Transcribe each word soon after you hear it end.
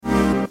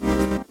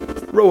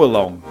Row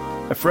Along,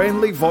 a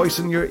friendly voice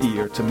in your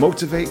ear to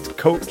motivate,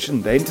 coach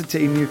and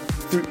entertain you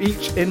through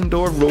each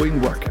indoor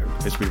rowing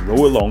workout as we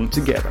row along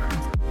together.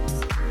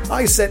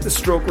 I set the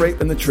stroke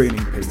rate and the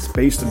training pace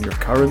based on your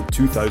current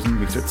 2,000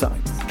 metre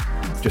time.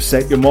 Just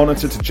set your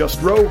monitor to just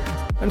row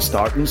and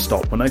start and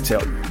stop when I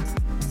tell you.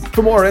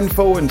 For more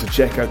info and to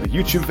check out the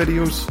YouTube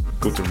videos,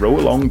 go to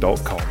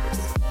rowalong.com.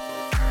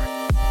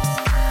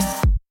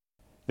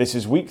 This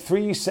is week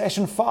 3,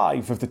 session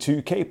 5 of the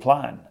 2K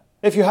plan.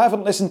 If you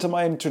haven't listened to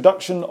my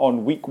introduction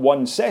on week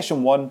 1,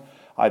 session 1,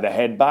 either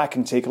head back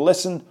and take a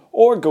listen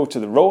or go to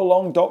the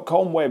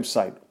rowalong.com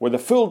website where the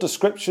full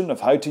description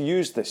of how to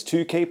use this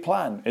 2K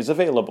plan is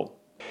available.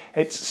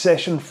 It's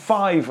session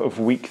 5 of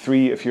week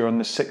 3 if you're on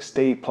the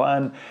 6-day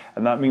plan,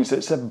 and that means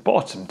it's a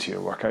bottom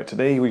tier workout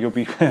today, where you'll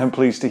be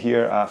pleased to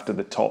hear after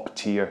the top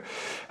tier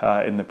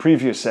in the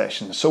previous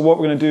session. So what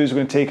we're going to do is we're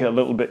going to take it a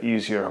little bit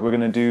easier. We're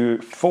going to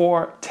do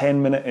 4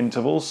 10-minute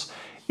intervals.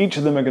 Each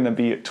of them are going to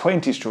be at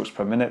 20 strokes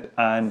per minute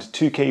and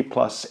 2K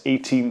plus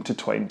 18 to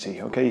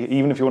 20, okay?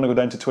 Even if you want to go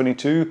down to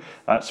 22,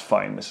 that's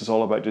fine. This is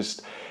all about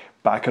just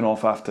backing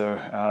off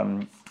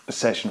after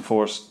session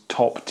 4's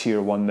top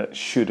tier one that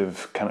should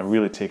have kind of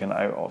really taken it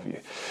out of you.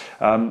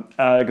 Going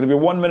to be a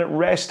 1 minute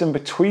rest in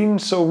between,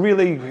 so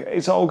really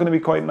it's all going to be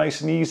quite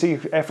nice and easy.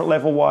 Effort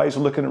level wise,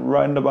 we're looking at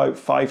round about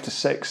 5 to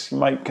 6. You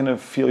might kind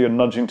of feel you're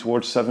nudging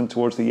towards 7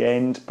 towards the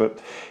end, but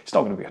it's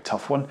not going to be a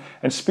tough one.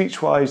 And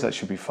speech wise, that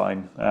should be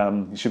fine.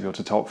 You should be able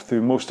to talk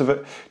through most of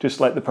it.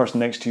 Just let the person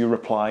next to you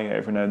reply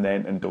every now and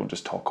then, and don't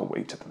just talk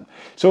away to them.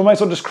 So we might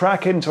as well just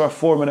crack into our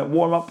 4-minute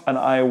warm up, and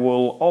I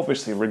will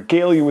obviously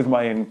regale you with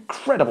my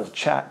incredible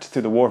chat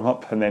through the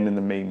warm-up and then in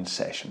the main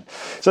session.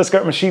 So let's get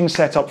our machine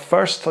set up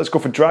first. Let's go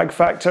for drag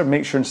factor,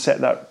 make sure and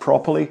set that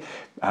properly.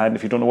 And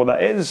if you don't know what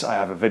that is, I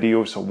have a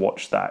video, so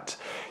watch that.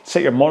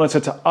 Set your monitor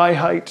to eye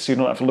height so you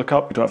don't have to look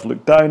up, you don't have to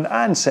look down,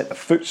 and set the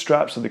foot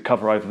straps so they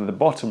cover either the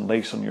bottom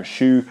lace on your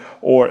shoe,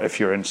 or if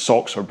you're in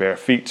socks or bare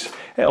feet,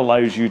 it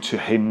allows you to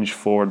hinge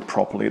forward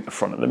properly at the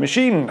front of the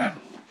machine.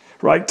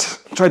 Right,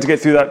 tried to get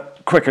through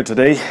that quicker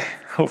today.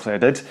 Hopefully I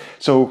did.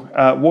 So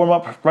warm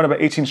up, run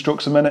about 18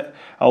 strokes a minute.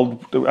 I'll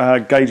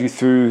guide you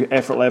through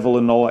effort level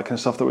and all that kind of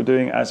stuff that we're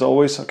doing as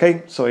always.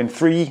 Okay, so in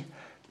 3,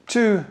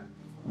 2,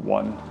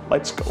 1,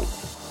 let's go.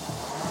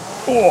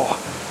 Oh,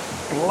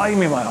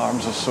 blimey, my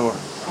arms are sore.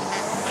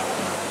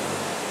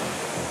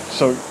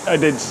 So I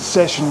did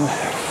session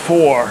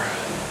 4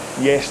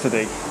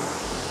 yesterday.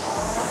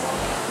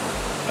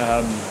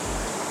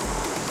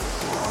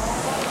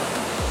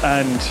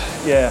 And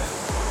yeah,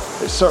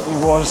 it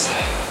certainly was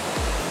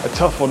a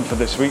tough one for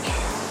this week.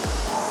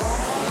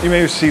 You may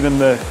have seen in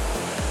the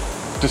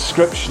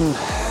description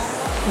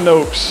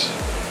notes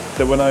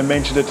that when I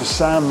mentioned it to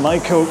Sam, my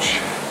coach,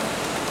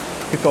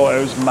 he thought I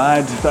was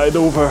mad that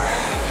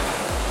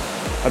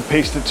I'd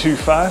paced it too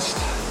fast,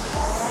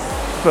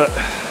 but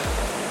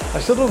I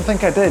still don't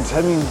think I did.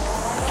 I mean,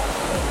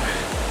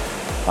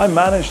 I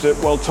managed it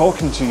while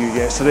talking to you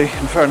yesterday,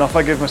 and fair enough,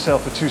 I gave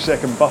myself a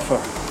 2-second buffer.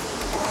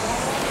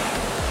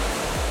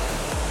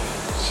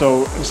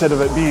 So instead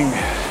of it being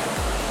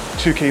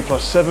 2K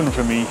plus 7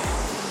 for me,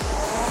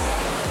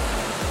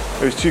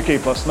 it was 2K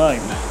plus 9,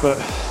 but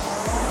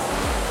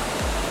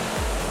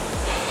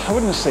I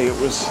wouldn't say it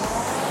was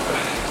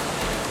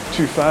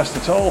too fast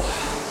at all.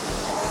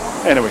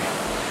 Anyway,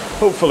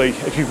 hopefully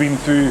if you've been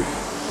through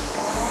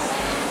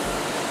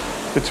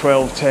the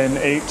 12, 10,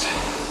 8,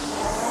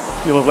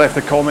 you'll have left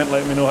a comment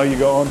letting me know how you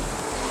got on.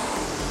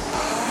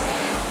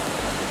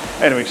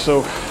 Anyway,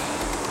 so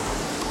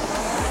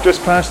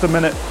just past a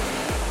minute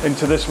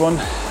into this one,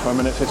 or a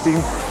minute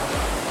 15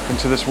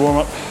 into this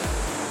warm-up.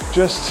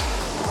 Just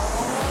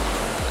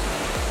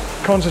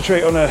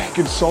concentrate on a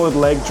good solid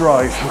leg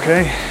drive,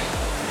 okay?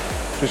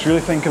 Just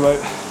really think about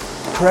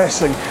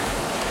pressing.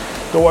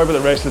 Don't worry about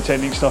the rest of the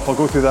technique stuff, I'll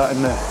go through that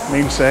in the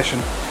main session.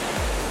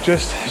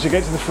 Just as you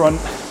get to the front,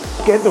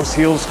 get those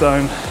heels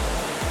down,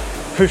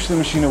 push the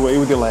machine away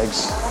with your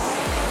legs.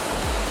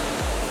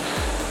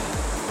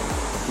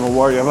 And we'll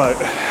worry about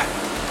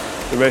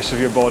the rest of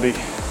your body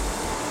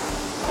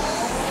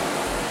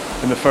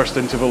in the first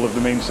interval of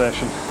the main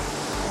session.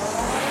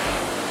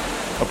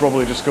 I'll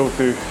probably just go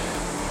through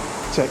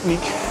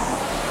technique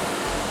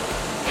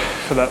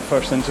for that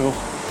first interval.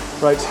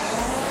 Right,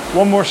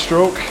 one more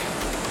stroke,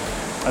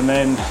 and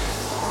then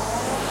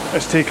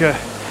let's take a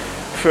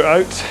foot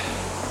out,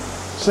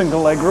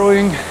 single leg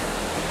rowing,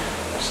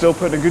 still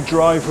putting a good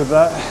drive with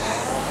that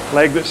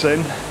leg that's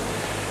in.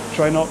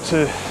 Try not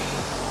to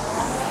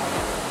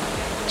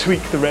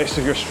tweak the rest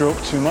of your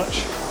stroke too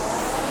much.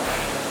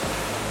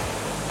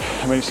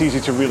 I mean, it's easy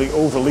to really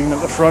overlean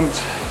at the front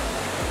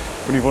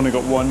when you've only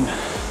got one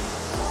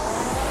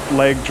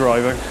leg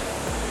driving.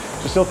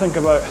 So still think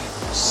about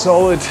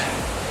solid,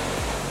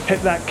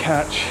 hit that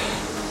catch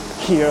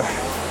here,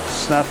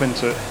 snap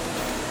into it.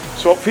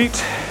 Swap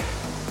feet,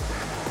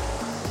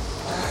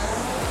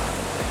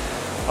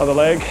 other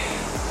leg.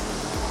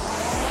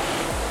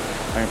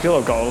 I can feel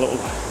I've got a little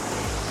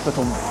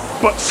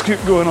butt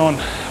scoot going on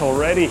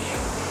already.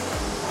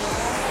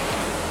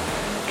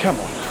 Come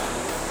on.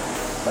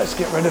 Let's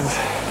get rid of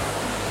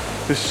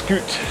the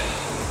scoot.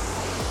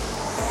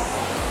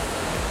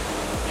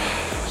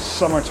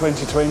 Summer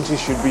 2020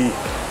 should be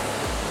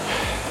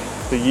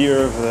the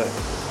year of the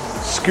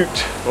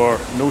scoot or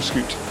no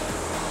scoot.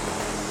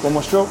 One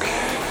more stroke.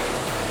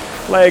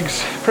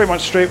 Legs pretty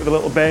much straight with a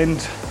little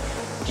bend.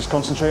 Just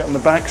concentrate on the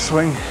back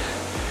swing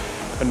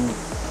and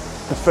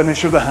the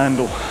finish of the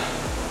handle.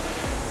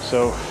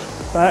 So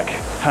back,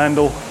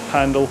 handle,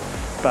 handle,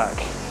 back.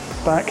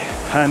 Back,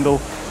 handle,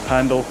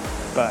 handle,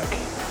 back.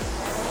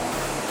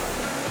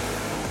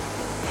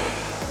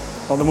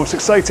 Not the most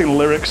exciting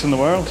lyrics in the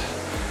world,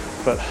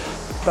 but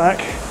back,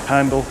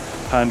 handle,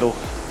 handle,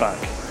 back.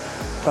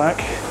 Back,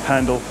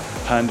 handle,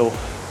 handle,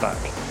 back.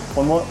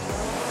 One more.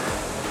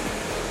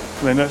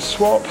 And then let's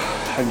swap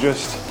and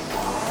just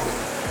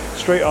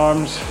straight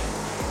arms,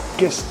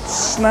 just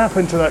snap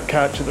into that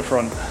catch at the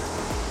front.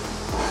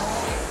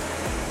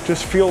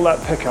 Just feel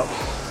that pickup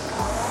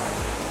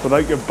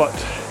without your butt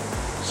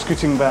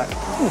scooting back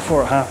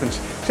before it happens.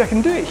 See, I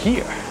can do it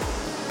here.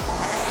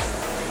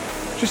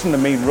 Just in the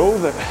main row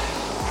that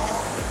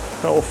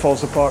all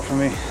falls apart for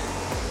me.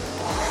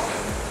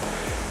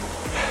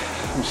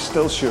 I'm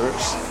still sure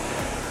it's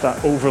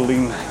that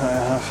overlean that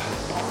I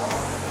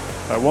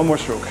have. All right, one more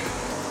stroke.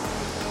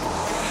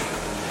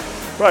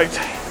 Right,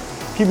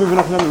 keep moving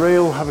up and down the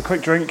rail, have a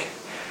quick drink,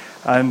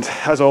 and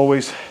as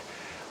always,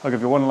 I'll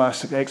give you one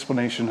last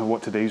explanation of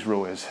what today's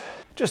row is.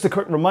 Just a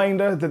quick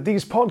reminder that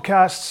these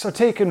podcasts are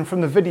taken from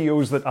the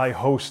videos that I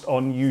host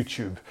on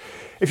YouTube.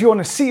 If you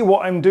want to see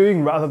what I'm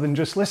doing rather than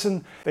just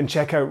listen, then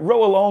check out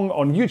Row Along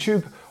on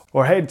YouTube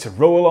or head to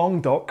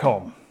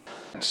rowalong.com.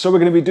 So we're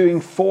going to be doing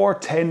 4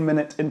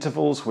 10-minute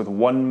intervals with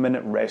 1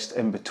 minute rest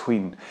in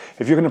between.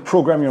 If you're going to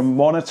program your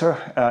monitor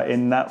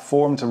in that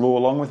form to row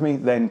along with me,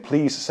 then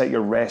please set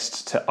your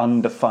rest to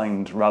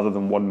undefined rather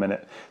than 1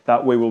 minute.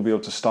 That way we'll be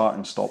able to start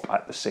and stop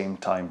at the same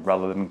time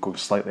rather than go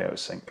slightly out of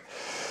sync.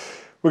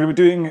 We're going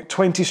to be doing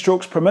 20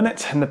 strokes per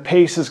minute, and the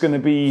pace is going to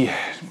be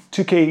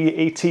 2k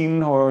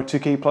 18 or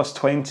 2k plus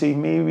 20,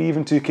 maybe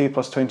even 2k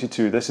plus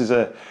 22. This is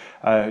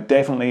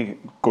definitely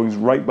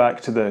going right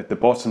back to the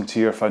bottom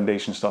tier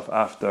foundation stuff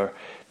after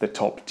the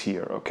top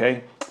tier,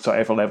 okay? So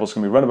effort level is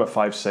going to be around about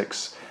 5,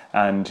 6,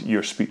 and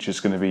your speech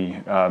is going to be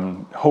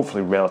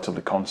hopefully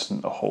relatively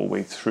constant the whole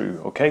way through,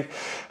 okay?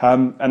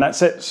 And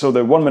that's it. So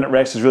the 1 minute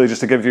rest is really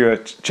just to give you a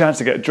chance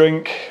to get a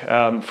drink,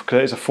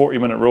 because it's a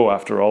 40-minute row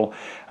after all,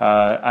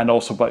 and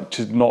also but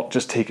to not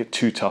just take it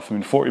too tough. I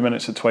mean, 40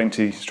 minutes at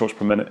 20 strokes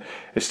per minute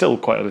is still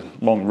quite a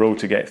long row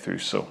to get through,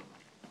 so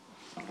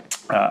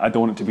I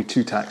don't want it to be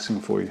too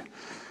taxing for you.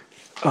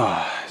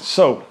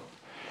 So,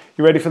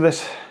 you ready for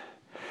this?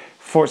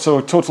 So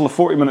a total of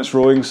 40 minutes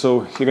rowing,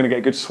 so you're going to get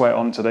a good sweat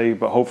on today,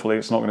 but hopefully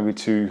it's not going to be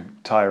too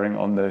tiring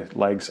on the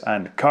legs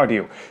and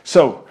cardio.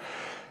 So,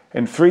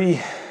 in 3,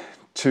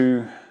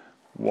 2,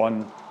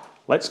 1,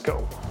 let's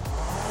go.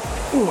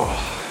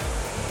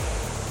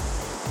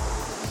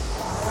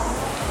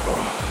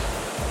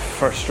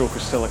 First stroke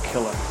is still a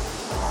killer.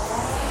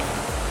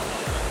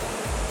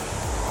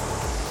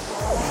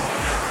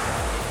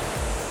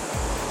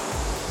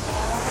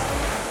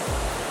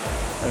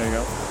 There you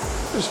go.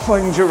 Just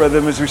find your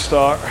rhythm as we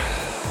start.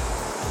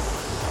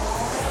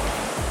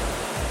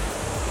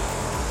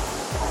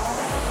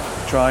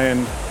 Try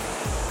and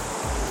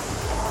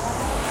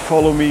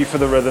follow me for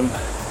the rhythm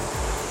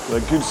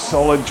with a good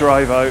solid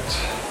drive out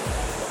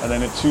and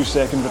then a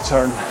 2-second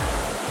return.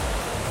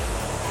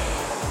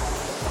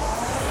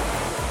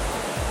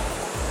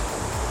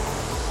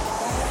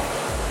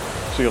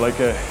 So you're like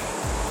a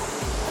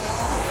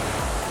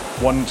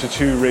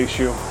 1-to-2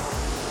 ratio.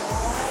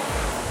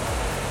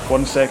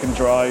 1 second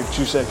drive,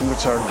 2-second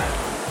return,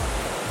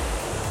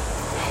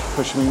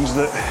 which means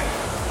that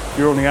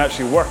you're only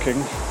actually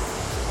working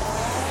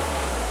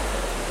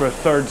for a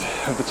third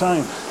of the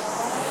time.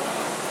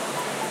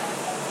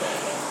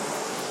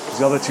 Because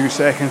the other 2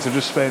 seconds are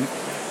just spent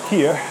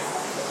here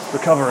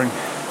recovering.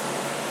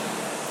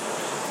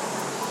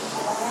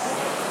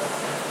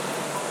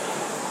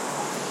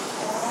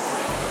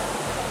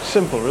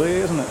 Simple, really,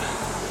 isn't it?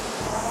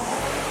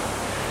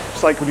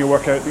 It's like when you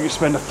work out that you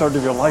spend a third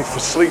of your life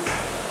with sleep.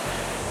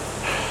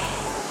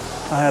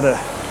 I had an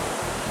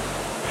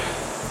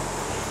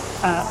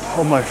app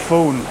on my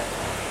phone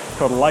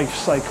called Life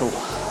Cycle,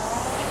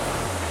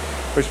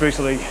 which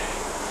basically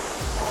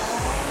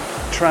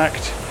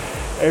tracked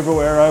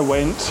everywhere I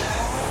went,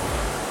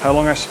 how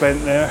long I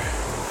spent there,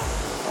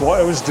 what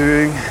I was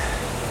doing,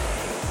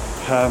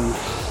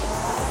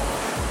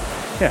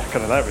 yeah,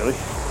 kind of that really.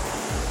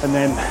 And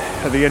then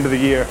at the end of the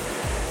year,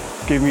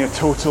 gave me a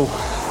total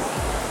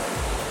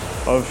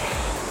of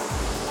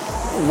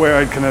where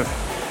I'd kind of,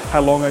 how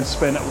long I'd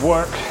spent at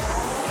work,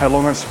 how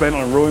long I'd spent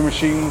on a rowing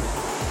machine,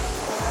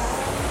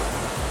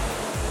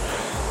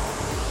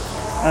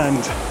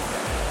 and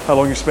how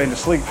long you spend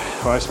asleep,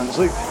 or I spent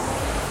asleep.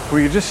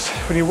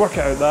 When you work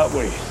it out that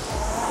way,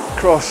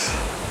 across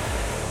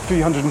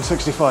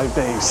 365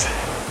 days,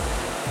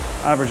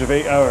 average of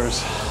 8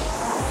 hours,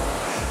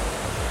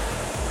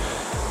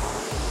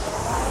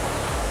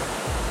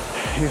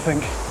 you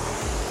think,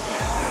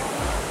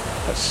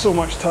 That's so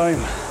much time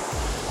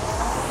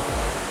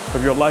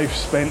of your life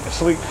spent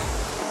asleep.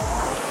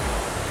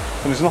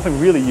 And there's nothing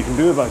really you can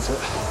do about it.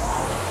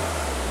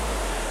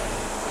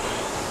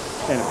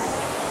 Anyway,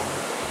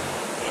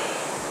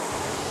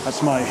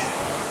 that's my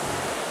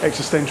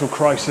existential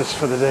crisis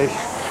for the day.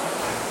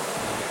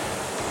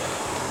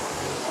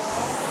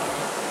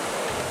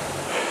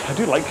 I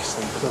do like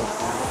sleep though.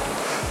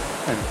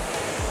 Anyway,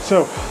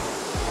 so,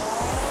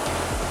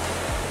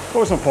 what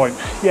was my point?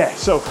 Yeah,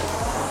 so,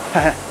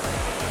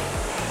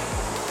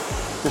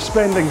 you're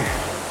spending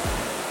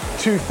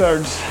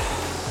 2/3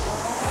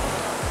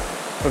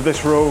 of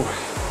this row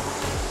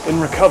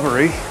in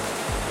recovery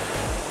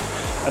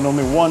and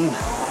only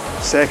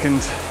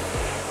 1/2,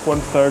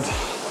 1/3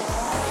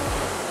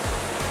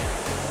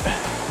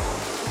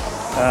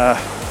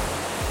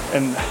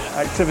 in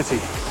activity.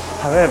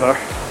 However,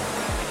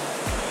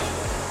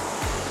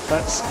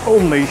 that's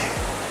only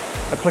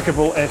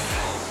applicable if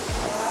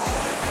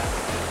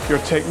your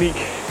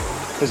technique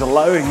is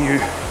allowing you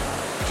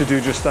to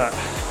do just that.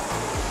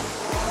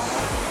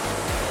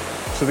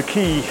 So the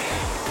key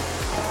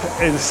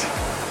is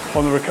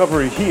on the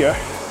recovery here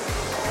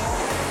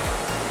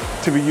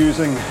to be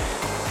using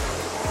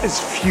as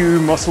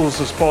few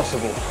muscles as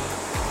possible.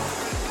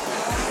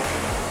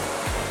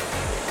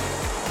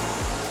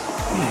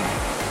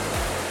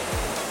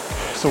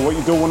 So what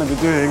you don't want to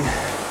be doing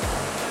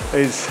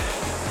is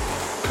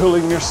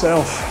pulling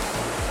yourself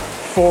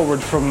forward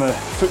from the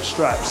foot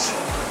straps,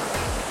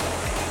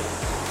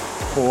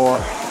 or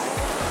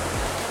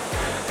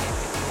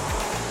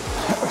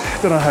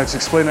I don't know how to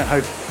explain it, how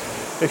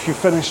if you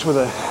finished with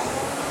a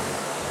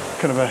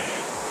kind of a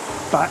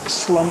back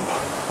slump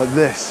like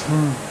this,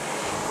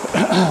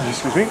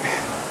 excuse me,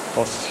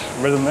 lost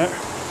rhythm there,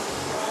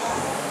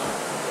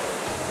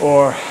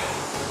 or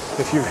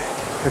if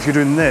you're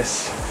doing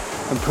this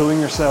and pulling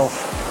yourself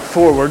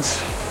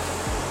forwards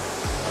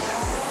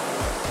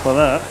like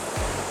that.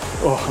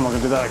 Oh, I'm not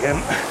going to do that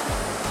again.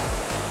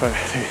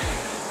 Right,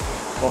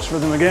 lost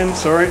rhythm again,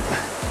 sorry.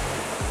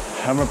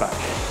 And we're back.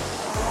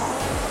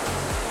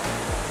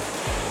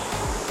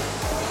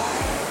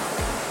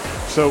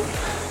 So,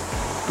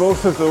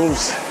 both of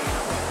those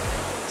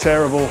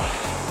terrible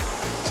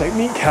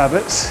technique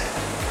habits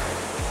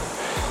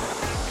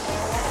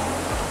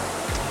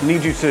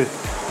need you to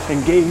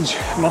engage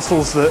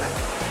muscles that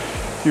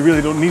you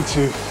really don't need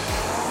to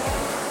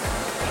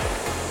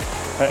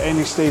at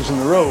any stage in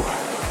the row.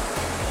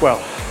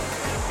 Well,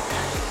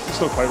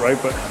 it's not quite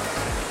right, but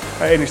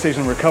at any stage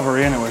in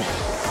recovery anyway.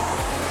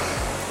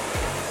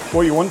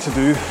 What you want to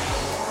do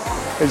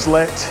is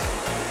let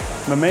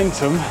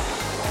momentum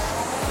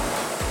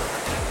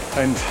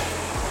and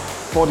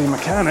body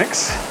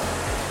mechanics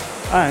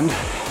and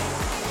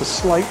the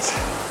slight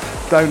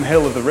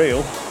downhill of the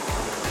rail,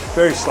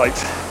 very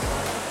slight,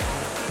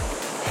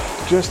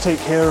 just take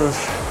care of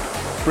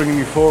bringing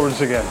you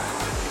forwards again.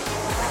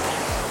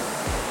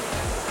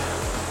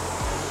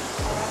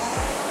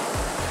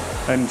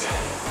 And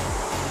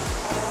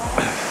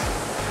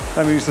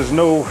that means there's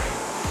no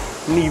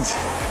need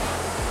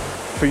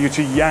for you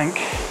to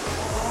yank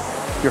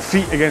your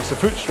feet against the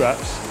foot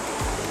straps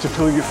to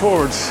pull you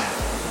forwards.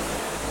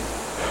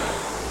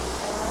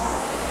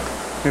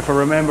 If I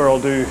remember, I'll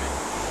do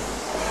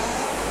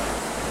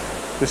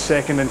the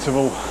second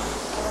interval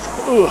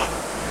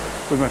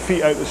with my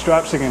feet out the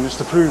straps again, just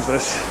to prove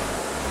this,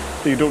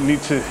 that you don't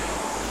need to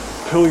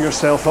pull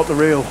yourself up the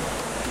rail.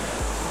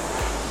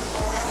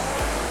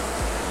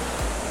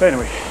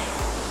 Anyway,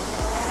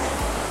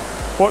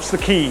 what's the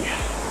key?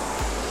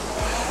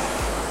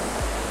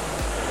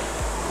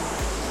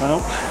 Well,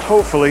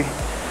 hopefully,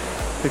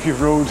 if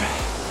you've rode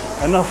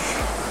enough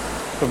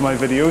of my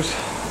videos,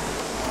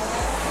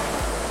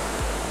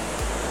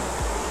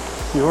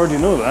 you already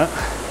know that,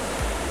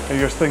 and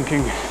you're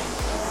thinking,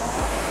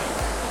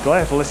 do I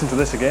have to listen to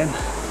this again?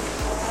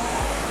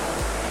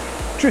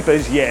 Truth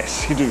is,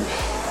 yes, you do.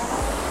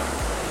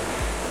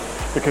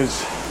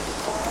 Because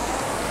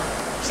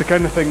it's the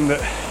kind of thing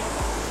that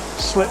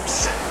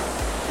slips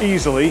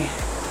easily,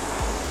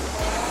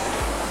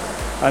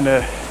 and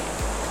a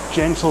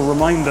gentle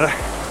reminder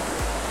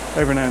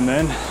every now and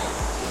then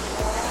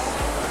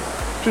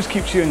just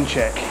keeps you in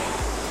check.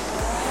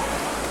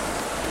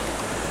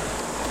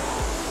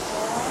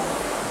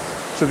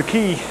 So the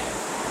key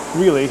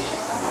really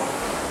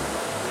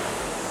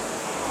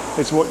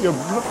is what your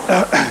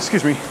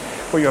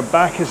what your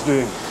back is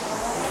doing.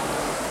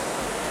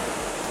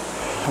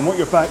 And what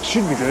your back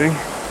should be doing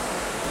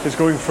is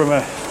going from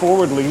a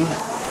forward lean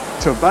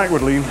to a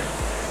backward lean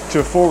to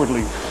a forward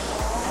lean.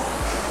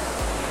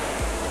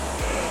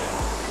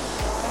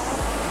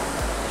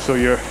 So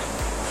you're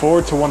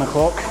forward to 1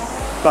 o'clock,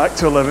 back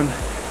to 11,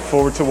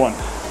 forward to 1.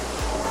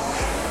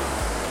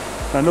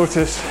 Now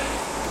notice,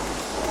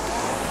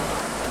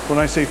 when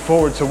I say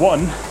forward to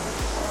 1,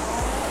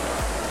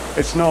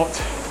 it's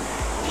not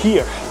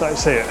here that I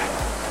say it.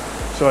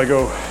 So I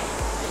go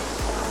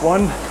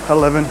 1,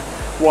 11,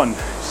 1,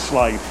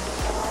 slide.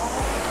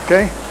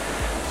 Okay?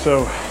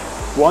 So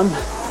 1,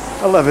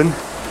 11,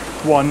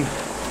 1,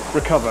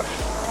 recover.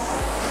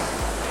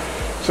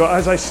 So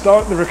as I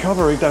start the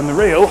recovery down the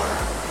rail,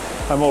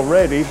 I'm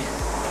already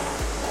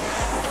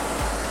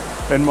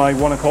in my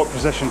 1 o'clock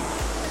position.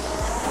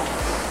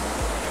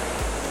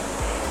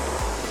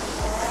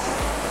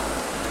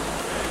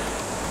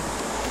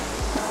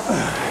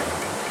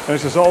 And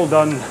this is all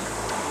done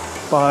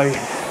by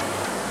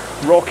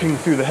rocking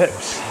through the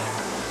hips,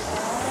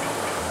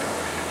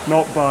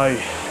 not by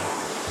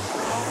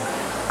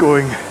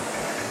going.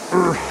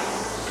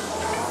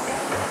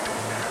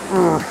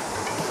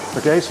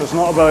 Okay, so it's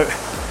not about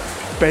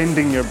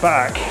bending your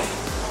back.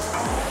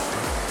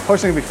 I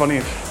always think it'd be funny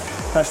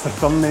if that's the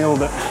thumbnail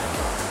that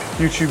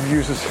YouTube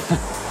uses.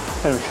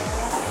 Anyway,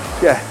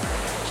 yeah,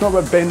 it's not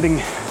about bending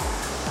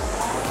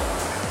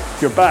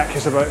your back,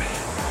 it's about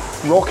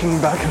rocking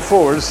back and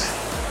forwards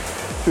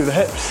through the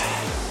hips.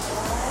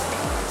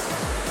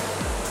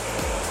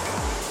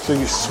 So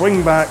you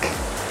swing back,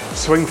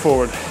 swing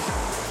forward.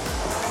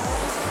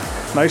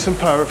 Nice and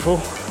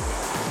powerful.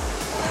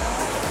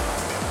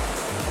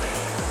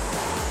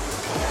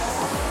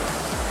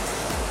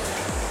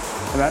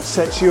 And that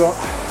sets you up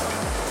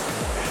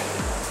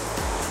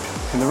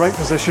in the right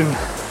position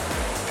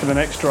for the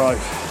next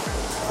drive.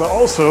 But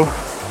also,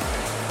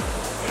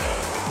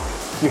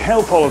 you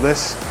help all of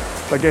this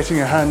by getting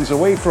your hands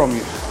away from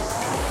you.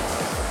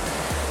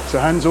 So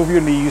hands over your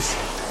knees.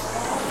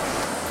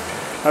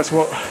 That's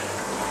what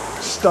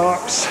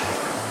starts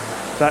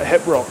that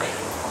hip rock.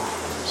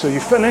 So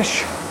you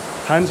finish,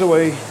 hands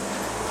away.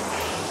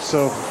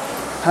 So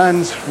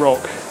hands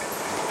rock.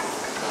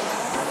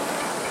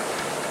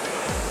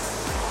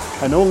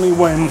 And only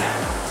when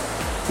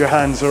your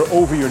hands are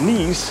over your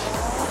knees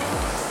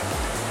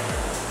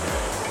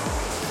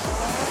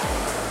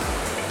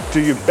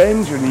do you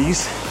bend your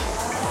knees,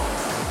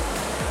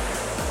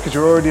 because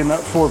you're already in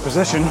that forward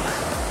position.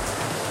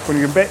 When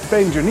you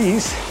bend your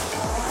knees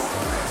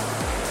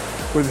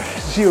with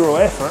zero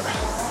effort,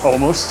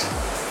 almost,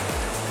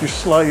 you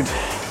slide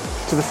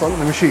to the front of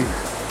the machine.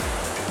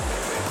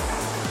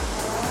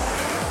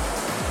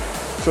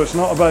 So it's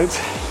not about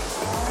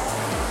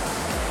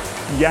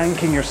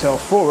yanking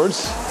yourself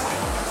forwards.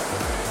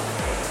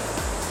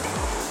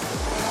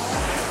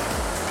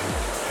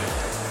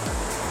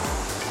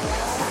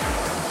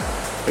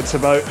 It's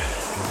about,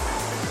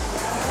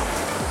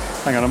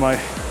 hang on, am I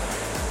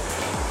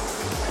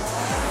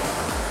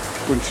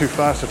going too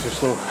fast or too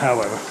slow?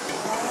 However,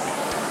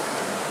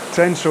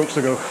 10 strokes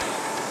to go.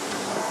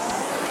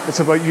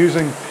 It's about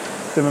using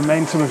the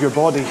momentum of your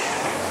body.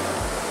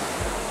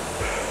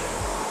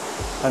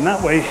 And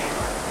that way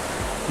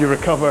you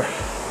recover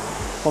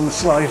on the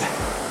slide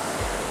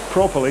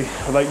properly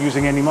without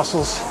using any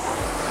muscles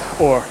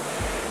or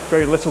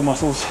very little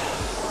muscles,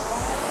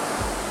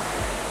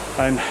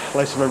 and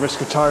less of a risk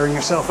of tiring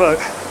yourself out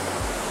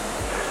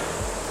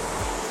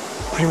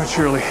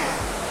prematurely.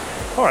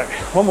 All right,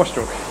 one more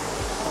stroke.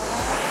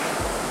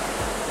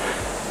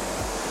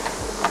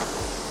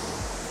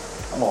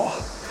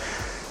 Oh.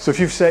 So if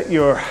you've set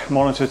your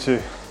monitor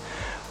to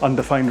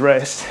undefined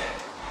rest,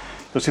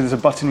 you'll see there's a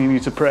button you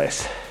need to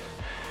press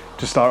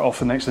to start off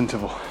the next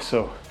interval.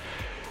 So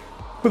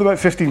with about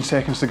 15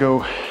 seconds to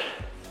go,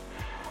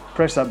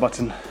 press that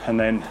button and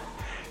then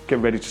get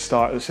ready to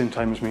start at the same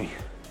time as me.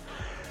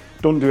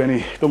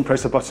 Don't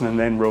press the button and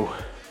then row.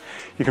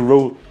 You can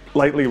row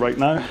lightly right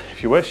now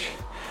if you wish,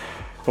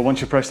 but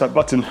once you press that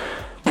button,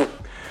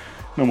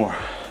 no more,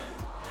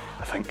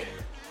 I think.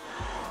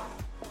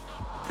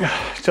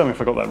 Tell me if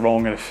I got that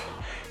wrong, and if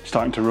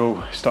starting to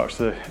row starts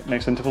the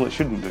next interval, it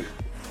shouldn't do.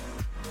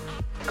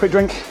 Quick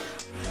drink.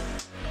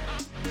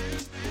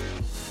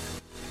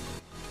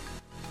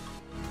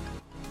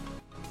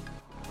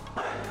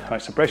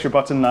 Right, so press your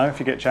button now if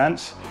you get a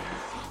chance.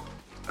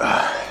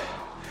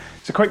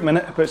 It's a quick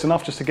minute, but it's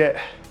enough just to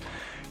get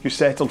you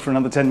settled for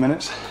another 10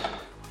 minutes.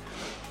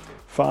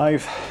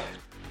 5,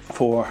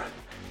 4,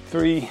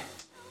 3,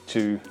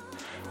 2,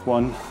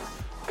 1,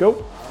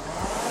 go.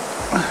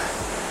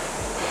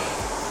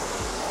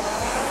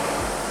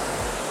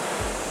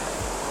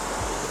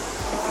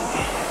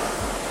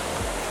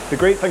 The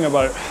great thing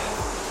about,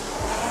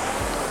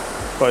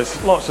 well,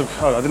 there's lots of,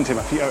 oh, I didn't take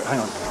my feet out, hang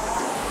on.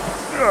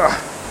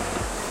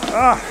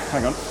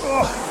 Hang on.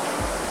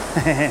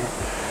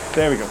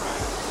 There we go.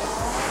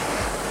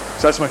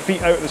 So that's my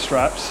feet out of the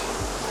straps.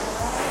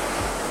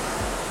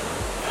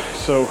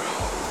 So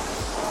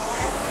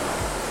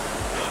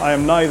I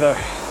am neither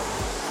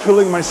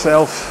pulling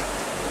myself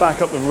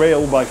back up the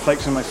rail by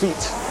flexing my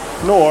feet,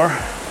 nor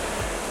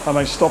am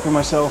I stopping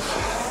myself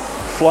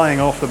flying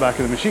off the back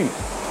of the machine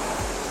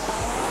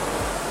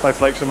by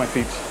flexing my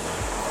feet,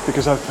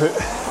 because I've put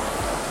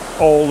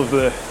all of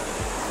the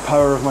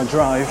power of my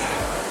drive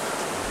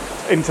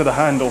into the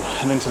handle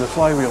and into the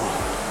flywheel,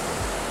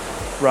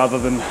 rather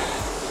than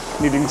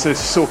needing to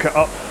soak it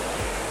up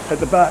at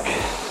the back.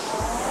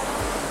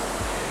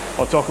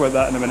 I'll talk about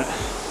that in a minute.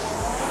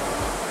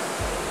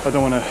 I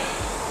don't want to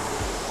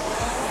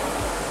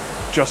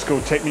just go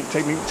technique.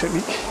 I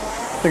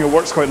think it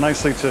works quite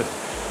nicely to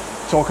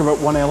talk about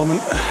one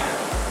element,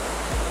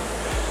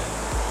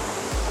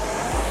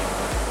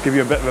 give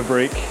you a bit of a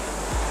break.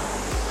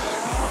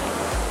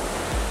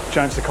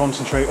 chance to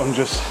concentrate on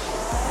just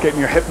getting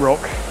your hip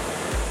rock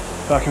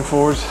back and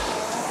forwards.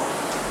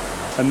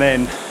 And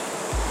then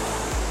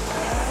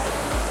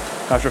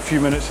after a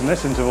few minutes in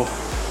this interval,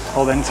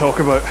 I'll then talk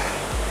about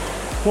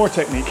more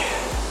technique.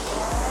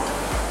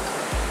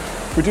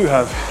 We do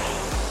have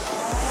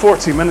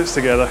 40 minutes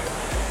together,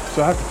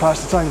 so I have to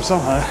pass the time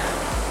somehow.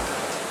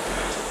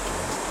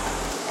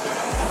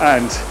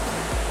 And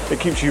it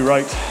keeps you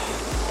right.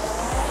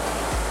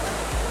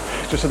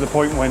 Just at the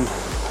point when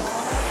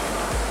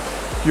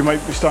you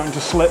might be starting to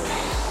slip.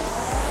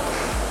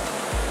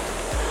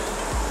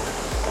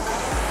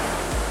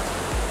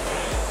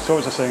 So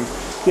what was I saying?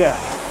 Yeah.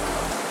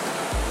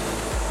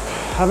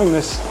 Having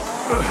this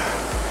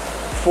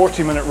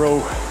 40-minute row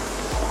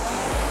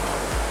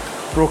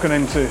broken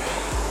into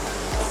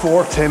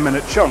 4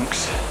 10-minute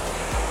chunks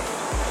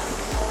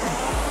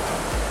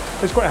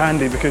is quite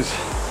handy, because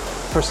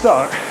for a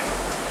start,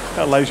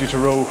 that allows you to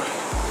row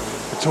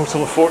a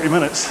total of 40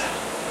 minutes.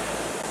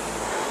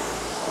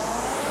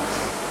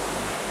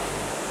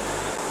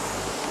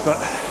 But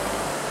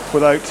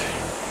without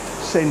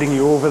sending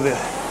you over the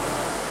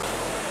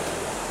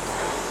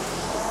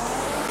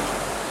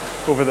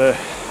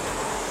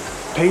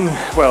pain,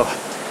 well,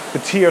 the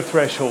tier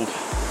threshold.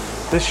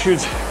 This should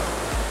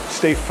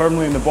stay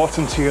firmly in the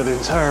bottom tier the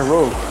entire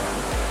row.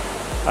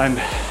 And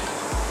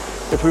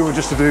if we were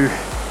just to do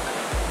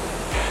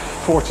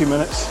 40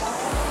 minutes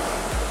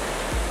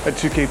at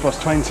 2k plus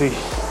 20,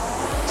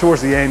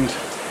 towards the end,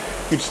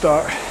 you'd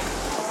start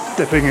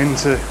dipping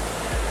into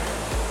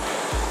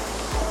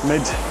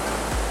mid.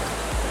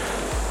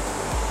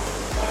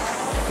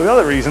 But the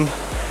other reason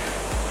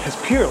is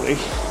purely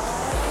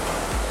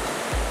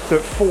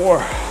that 4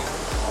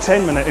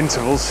 10-minute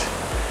intervals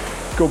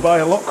go by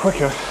a lot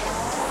quicker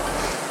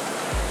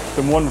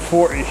than 1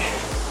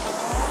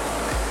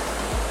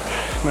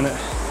 40-minute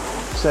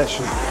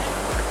session.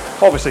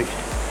 Obviously,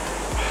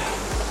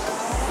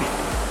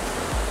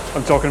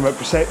 I'm talking about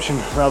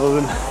perception rather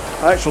than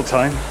actual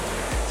time,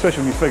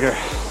 especially when you figure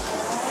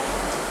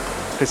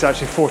it's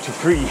actually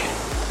 43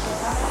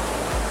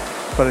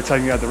 by the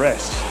time you add the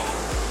rest.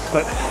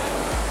 But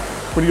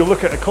when you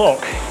look at a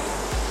clock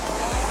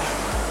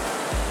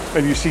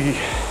and you see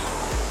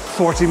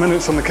 40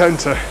 minutes on the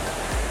counter,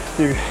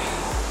 you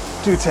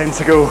do tend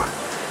to go,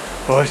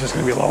 oh, this is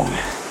going to be long.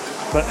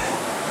 But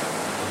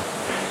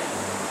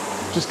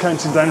just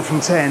counting down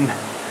from 10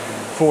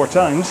 4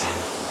 times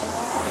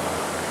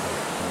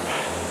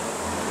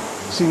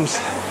seems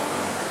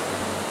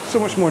so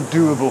much more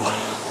doable.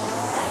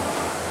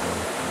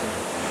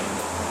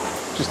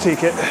 Just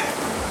take it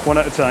one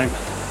at a time.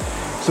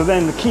 So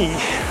then the key,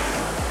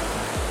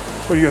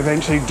 when you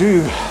eventually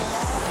do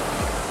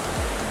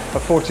a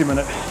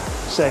 40-minute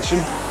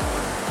session,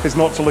 is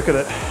not to look at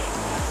it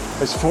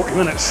as 40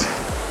 minutes.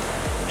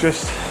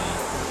 Just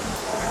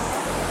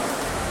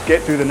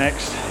get through the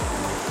next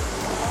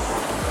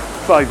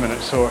 5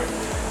 minutes or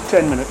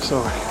 10 minutes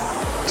or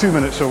 2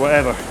 minutes or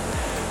whatever.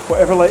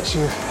 Whatever lets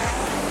you,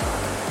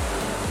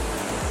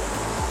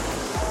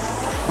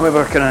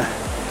 whatever kind of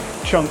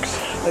chunks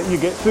let you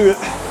get through it,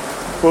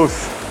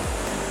 both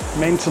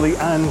mentally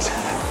and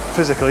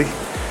physically.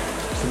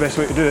 It's the best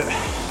way to do it.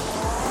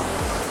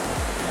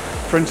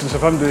 For instance,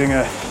 if I'm doing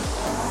a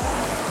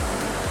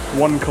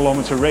 1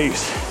 kilometer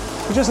race,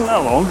 which isn't that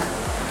long,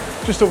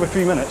 just over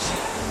 3 minutes,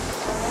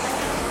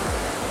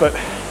 but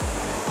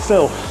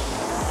still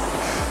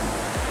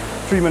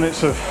 3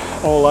 minutes of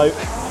all out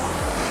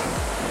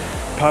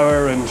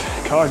power and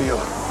cardio.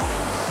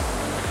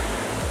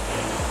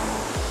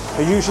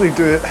 I usually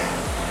do it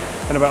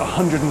in about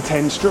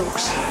 110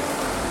 strokes.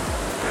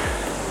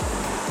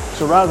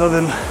 So rather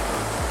than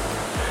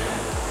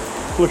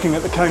looking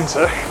at the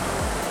counter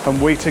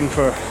and waiting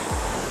for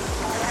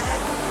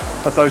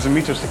 1,000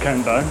 meters to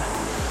count down,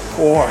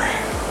 or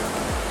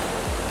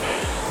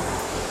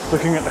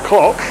looking at the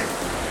clock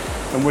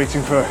and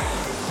waiting for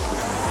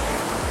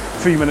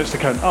 3 minutes to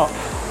count up,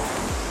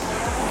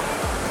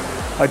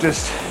 I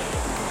just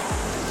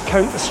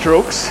count the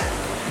strokes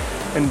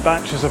in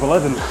batches of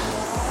 11.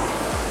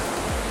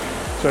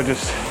 So I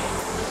just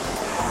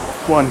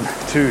 1,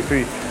 2,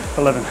 3,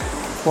 11,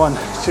 1,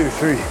 2,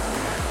 3,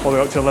 all the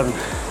way up to 11.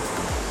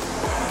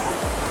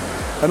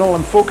 And all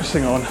I'm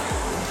focusing on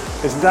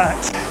is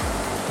that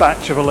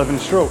batch of 11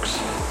 strokes.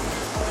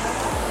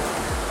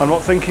 I'm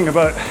not thinking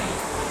about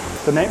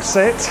the next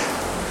set.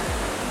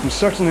 I'm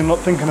certainly not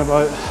thinking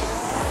about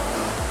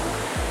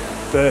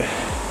the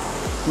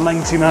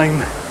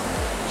 99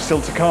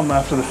 still to come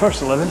after the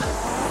first 11.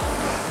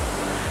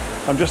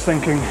 I'm just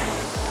thinking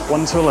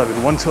 1 to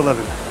 11, 1 to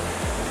 11.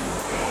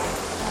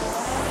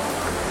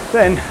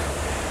 Then,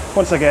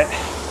 once I get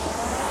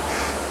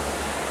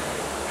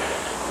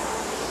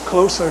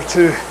closer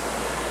to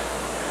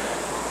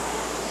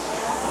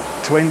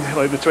 20,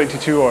 like the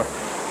 22 or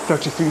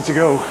 33 to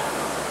go,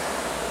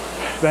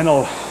 then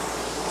I'll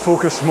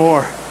focus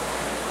more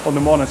on the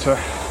monitor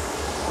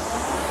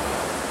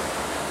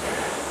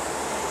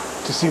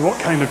to see what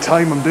kind of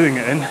time I'm doing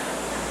it in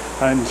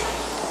and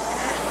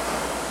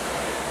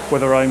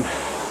whether I'm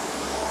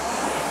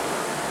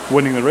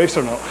winning the race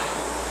or not.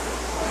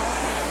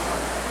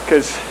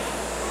 Because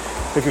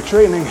if you're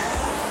training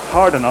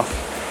hard enough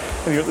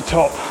and you're at the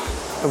top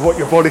of what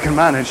your body can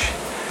manage,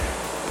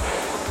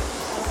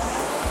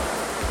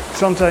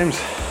 sometimes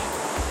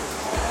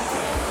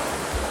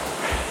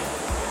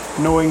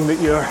knowing that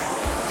you're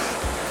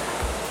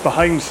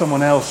behind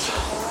someone else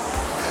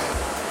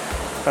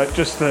at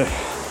just the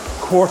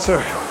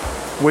quarter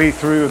way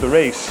through the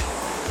race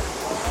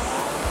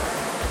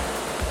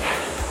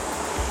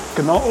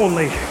can not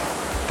only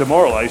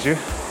demoralize you,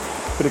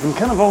 but it can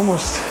kind of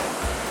almost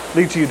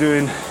lead to you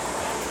doing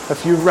a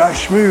few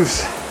rash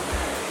moves.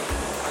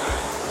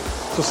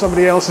 So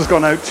somebody else has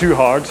gone out too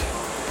hard,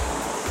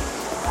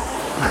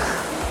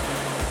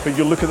 but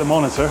you look at the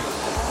monitor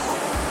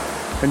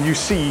and you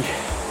see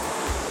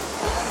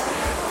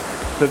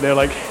that they're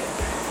like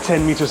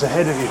 10 meters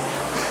ahead of you.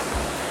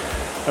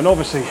 And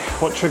obviously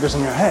what triggers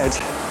in your head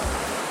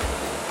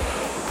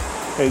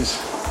is,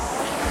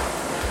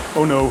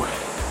 oh no,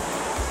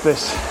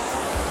 this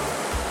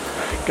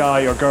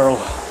guy or girl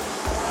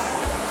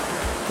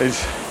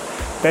is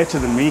better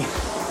than me,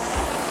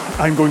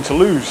 I'm going to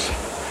lose.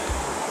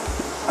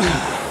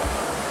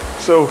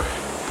 So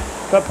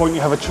at that point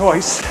you have a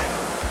choice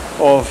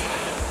of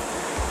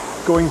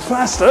going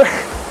faster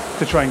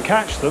to try and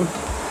catch them,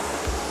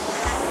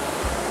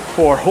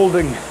 or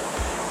holding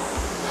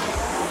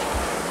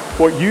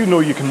what you know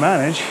you can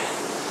manage,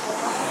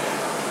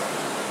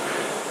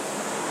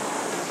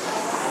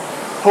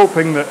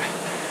 hoping that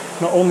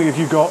not only have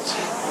you got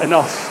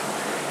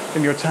enough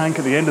in your tank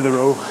at the end of the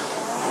row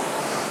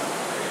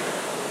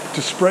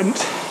to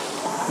sprint,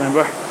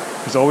 remember,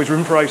 there's always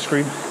room for ice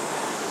cream.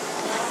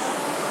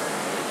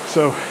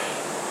 So,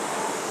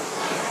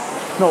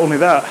 not only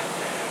that,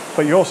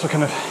 but you also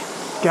kind of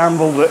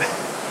gamble that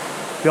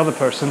the other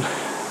person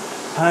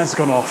has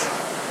gone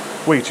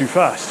off way too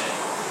fast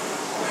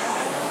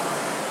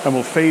and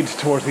will fade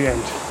towards the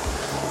end.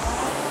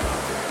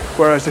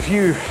 Whereas if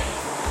you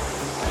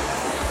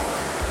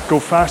go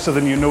faster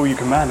than you know you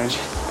can manage,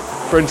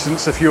 for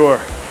instance, if your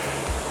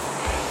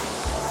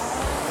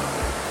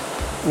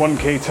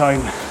 1K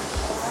time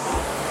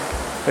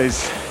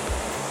is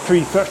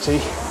 3:30,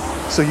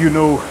 so you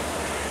know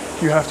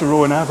you have to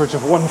row an average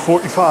of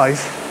 1:45,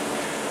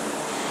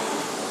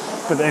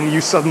 but then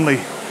you suddenly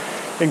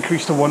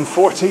increase to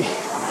 1:40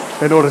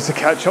 in order to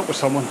catch up with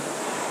someone,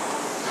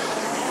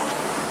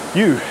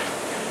 you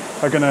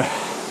are going to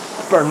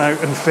burn out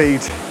and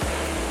fade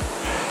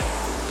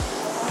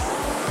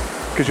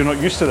because you're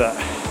not used to that.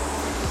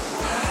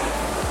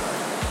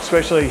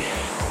 Especially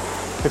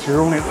if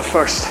you're only at the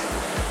first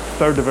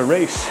third of a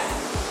race.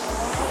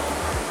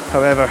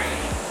 However,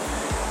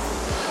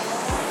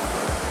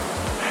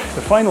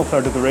 the final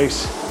third of the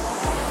race,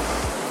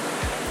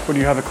 when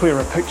you have a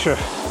clearer picture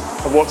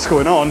of what's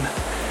going on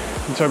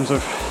in terms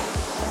of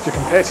your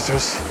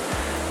competitors,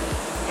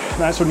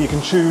 that's when you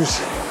can choose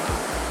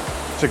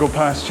to go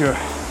past your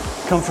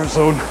comfort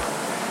zone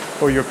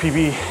or your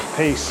PB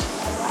pace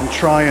and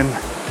try and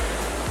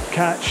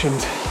catch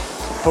and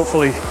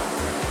hopefully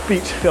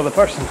beat the other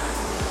person.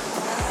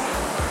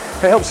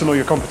 It helps to know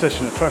your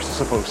competition at first, I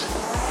suppose.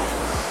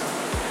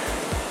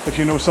 If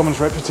you know someone's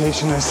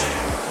reputation is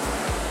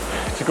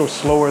to go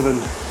slower than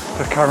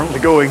they're currently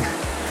going,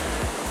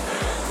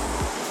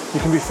 you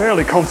can be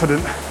fairly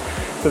confident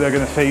that they're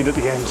going to fade at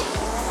the end.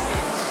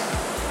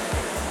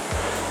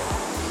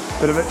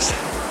 But if it's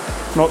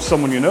not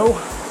someone you know,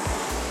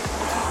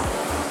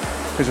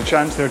 there's a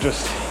chance they're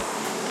just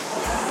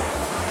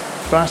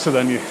faster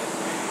than you.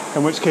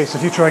 In which case,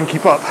 if you try and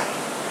keep up,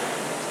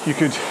 you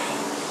could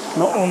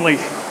not only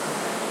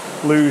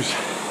lose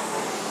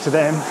to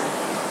them,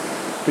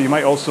 but you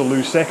might also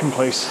lose second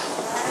place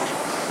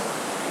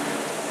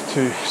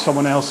to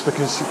someone else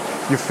because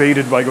you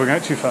faded by going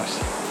out too fast.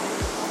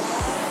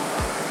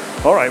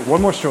 All right,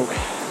 one more stroke.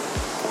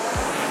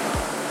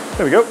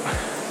 There we go.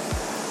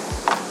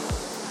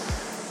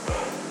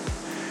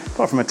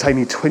 Apart from a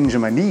tiny twinge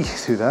in my knee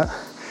through that,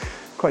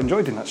 quite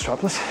enjoyed doing that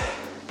strapless.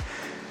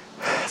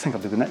 I think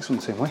I'll do the next one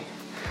the same way.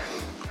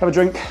 Have a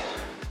drink,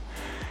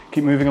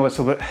 keep moving a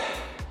little bit.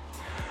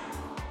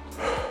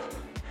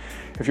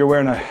 If you're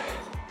wearing a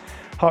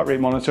heart rate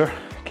monitor,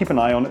 keep an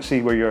eye on it,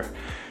 see where you're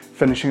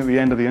finishing at the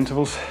end of the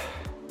intervals.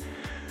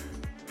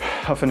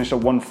 I finished at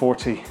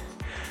 140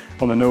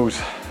 on the nose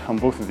on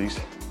both of these.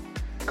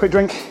 Quick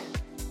drink.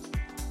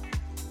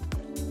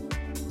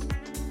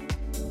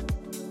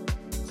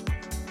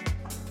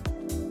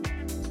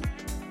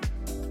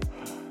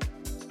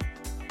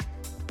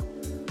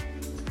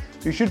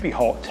 You should be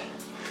hot,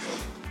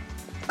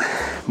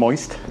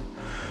 moist,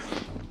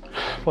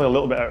 probably a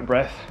little bit out of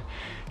breath.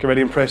 Get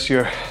ready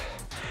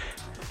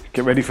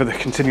for the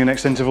continue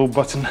next interval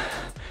button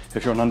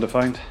if you're on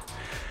undefined.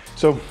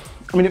 So,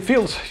 I mean, it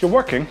feels, you're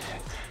working.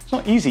 It's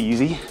not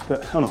easy,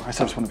 but, oh no, I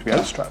just wanted to be out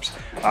of straps.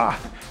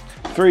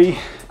 3,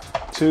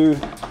 2,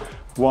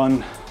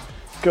 1,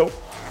 go.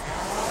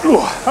 Ooh,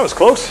 that was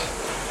close.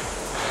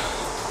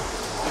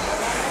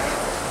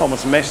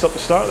 Almost messed up the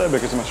start there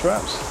because of my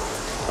straps.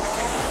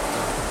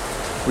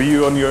 Were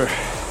you on your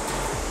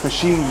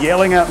machine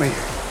yelling at me,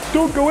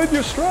 "Don't go in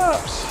your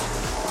straps."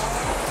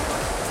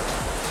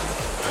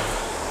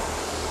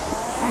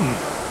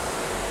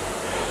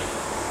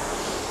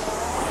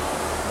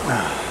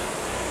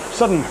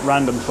 Sudden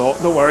random thought,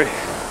 don't worry,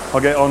 I'll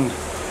get on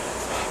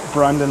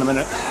brand in a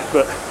minute,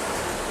 but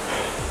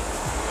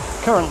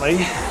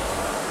currently,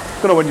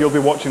 don't know when you'll be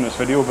watching this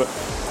video, but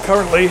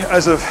currently,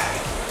 as of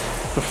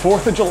the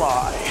 4th of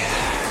July,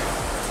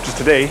 which is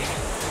today,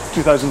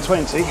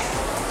 2020,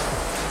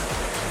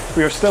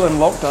 we are still in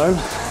lockdown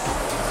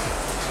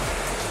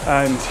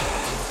and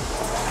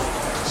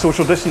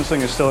social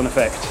distancing is still in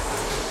effect.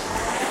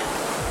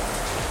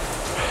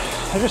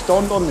 It just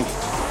dawned on me,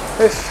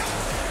 if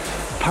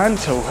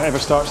Panto ever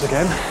starts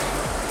again,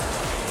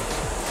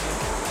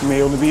 it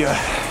may only be a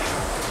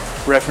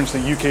reference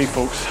that UK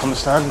folks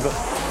understand, but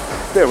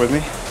bear with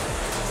me.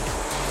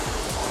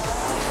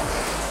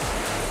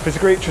 There's a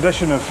great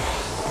tradition of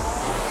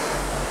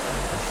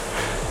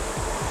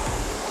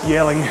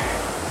yelling,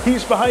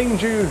 "He's behind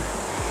you!"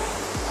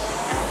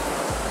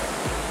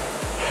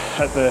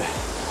 at the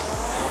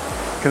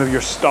kind of your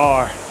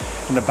star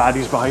and the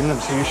baddies behind them,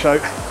 so you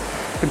shout,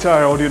 the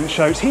entire audience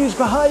shouts, "He's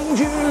behind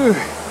you!"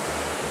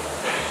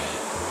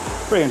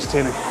 Very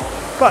entertaining.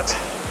 But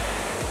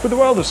with the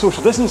world of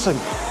social distancing,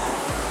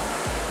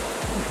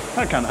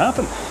 that can't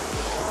happen.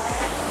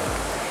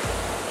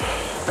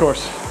 Of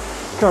course,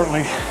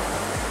 currently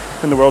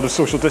in the world of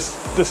social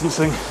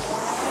distancing,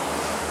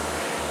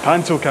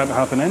 Panto can't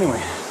happen anyway.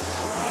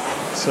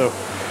 So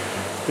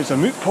it's a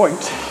moot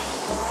point.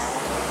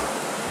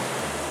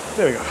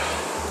 There we go.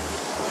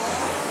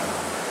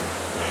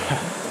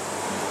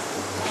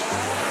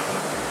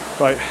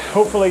 Right,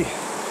 hopefully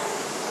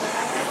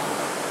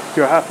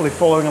you're happily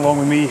following along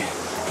with me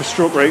for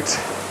stroke rate,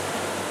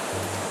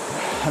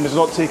 and it's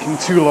not taking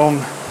too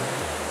long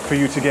for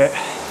you to get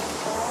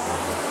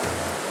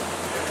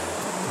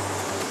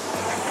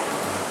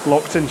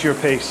locked into your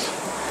pace.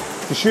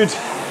 You should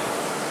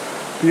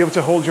be able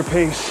to hold your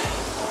pace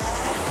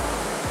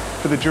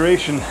for the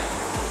duration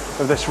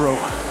of this row.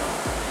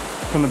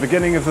 From the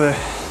beginning of the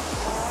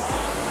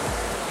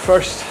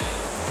first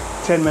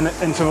 10-minute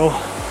interval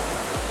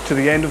to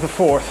the end of the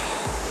fourth,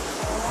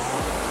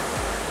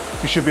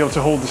 you should be able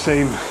to hold the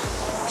same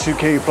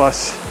 2K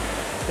plus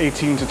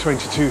 18 to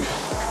 22.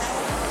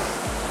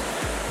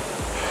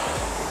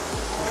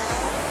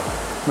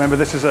 Remember,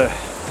 this is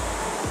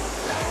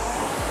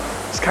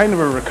it's kind of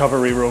a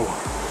recovery row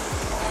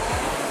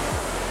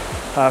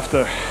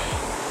after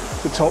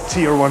the top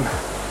tier one.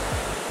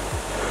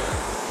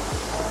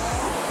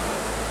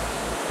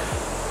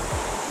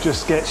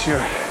 Just gets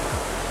your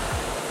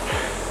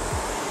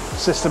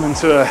system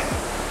into a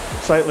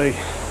slightly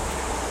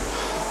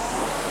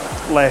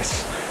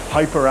less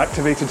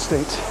hyper-activated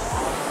state.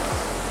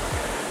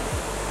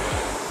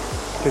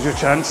 Gives you a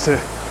chance to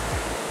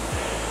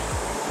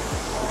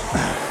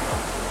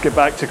get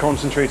back to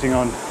concentrating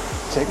on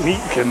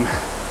technique and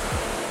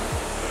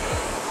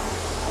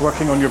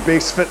working on your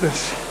base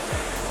fitness.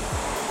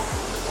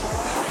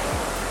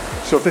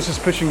 So if this is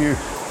pushing you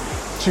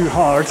too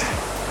hard,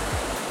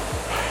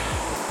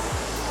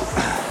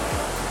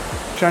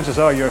 chances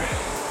are you're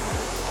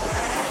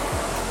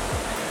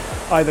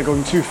either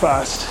going too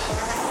fast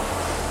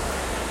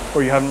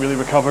or you haven't really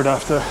recovered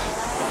after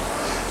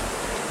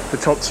the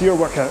top tier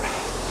workout.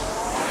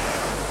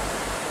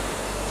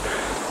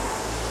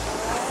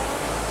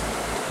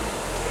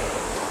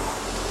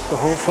 So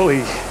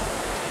hopefully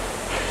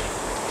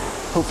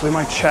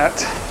my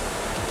chat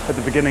at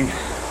the beginning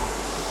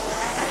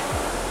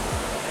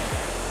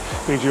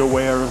made you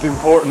aware of the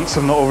importance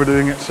of not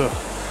overdoing it. So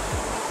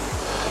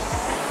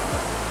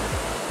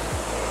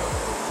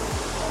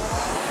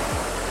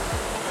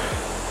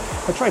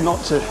I try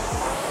not to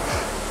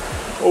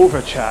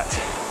over chat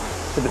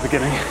at the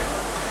beginning.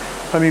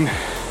 I mean,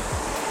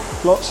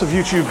 lots of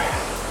YouTube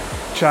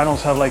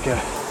channels have like a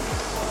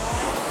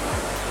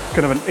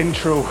kind of an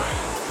intro,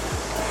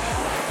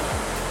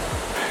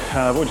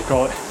 what would you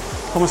call it?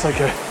 Almost like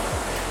a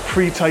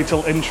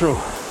pre-title intro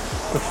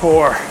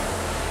before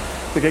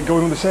they get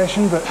going with the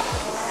session, but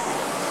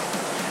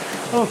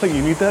I don't think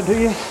you need that, do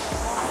you?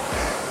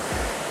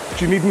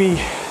 Do you need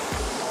me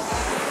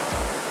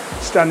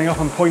standing up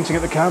and pointing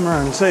at the camera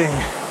and saying,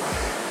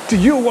 "Do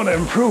you want to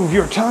improve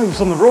your times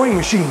on the rowing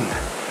machine?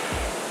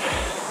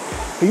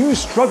 Are you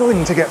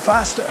struggling to get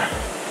faster?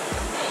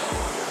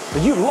 Are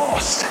you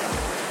lost?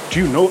 Do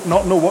you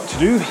not know what to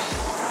do?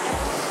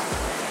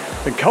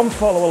 Then come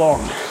follow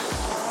along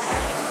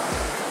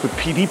with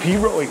PDP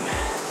rowing."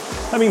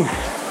 I mean,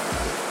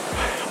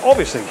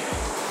 obviously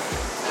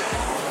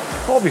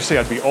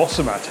I'd be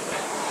awesome at it.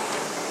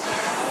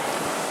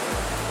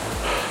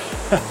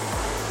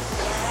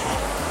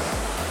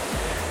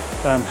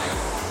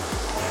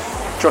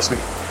 Trust me,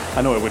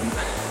 I know I wouldn't.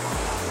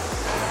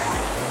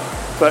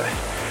 But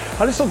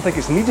I just don't think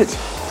it's needed.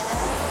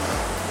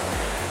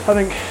 I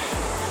think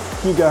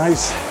you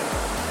guys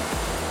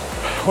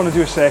want to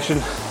do a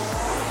session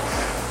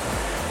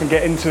and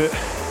get into it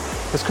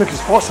as quick as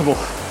possible.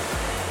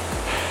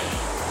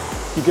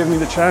 You give me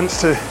the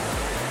chance to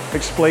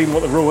explain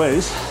what the row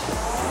is,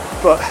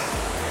 but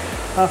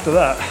after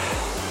that,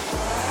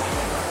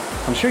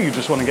 I'm sure you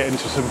just want to get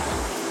into some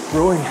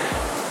rowing.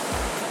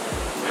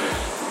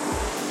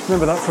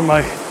 Remember that from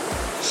my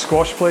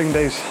squash playing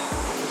days,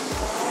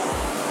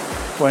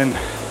 when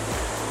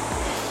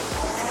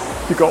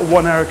you got a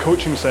 1 hour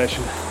coaching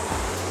session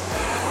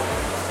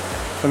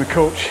and the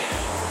coach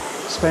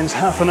spends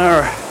half an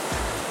hour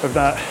of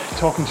that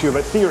talking to you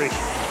about theory,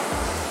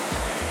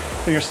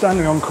 and you're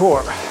standing on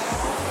court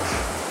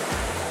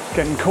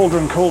getting colder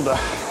and colder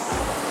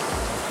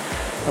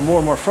and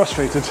more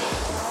frustrated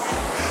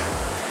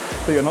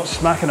that you're not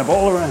smacking a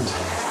ball around.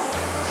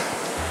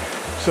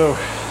 So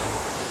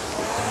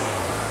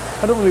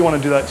I don't really want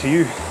to do that to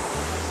you,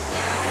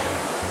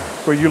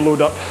 where you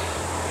load up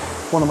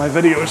one of my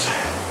videos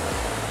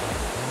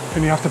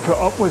and you have to put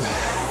up with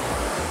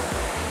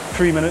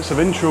 3 minutes of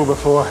intro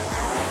before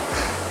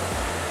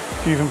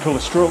you even pull a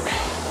stroke.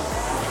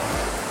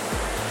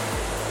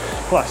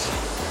 Plus,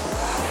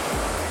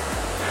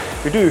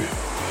 we do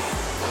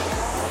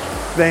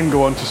then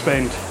go on to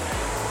spend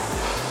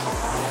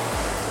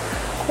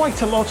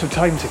quite a lot of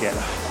time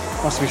together,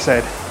 must be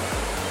said.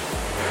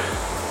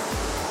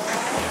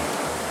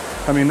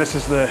 I mean, this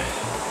is the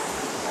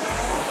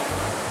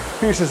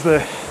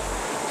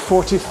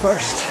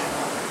 41st,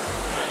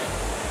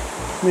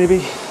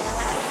 maybe,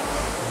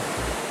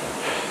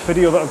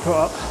 video that I've put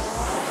up.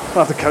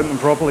 I'll have to count them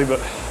properly, but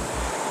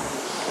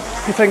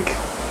you think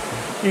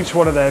each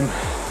one of them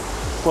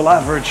will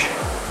average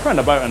around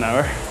about an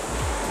hour,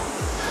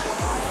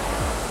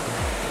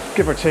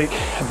 give or take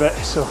a bit.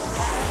 So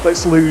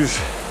let's lose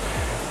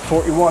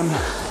 41.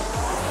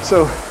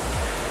 So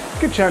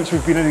good chance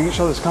we've been in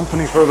each other's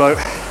company for about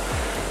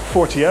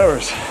 40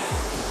 hours.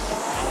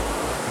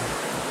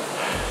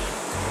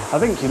 I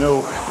think you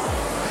know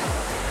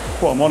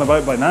what I'm on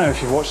about by now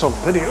if you've watched all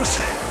the videos.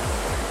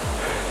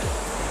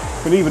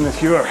 But even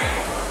if you're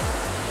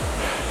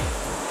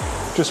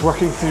just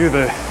working through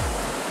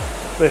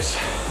this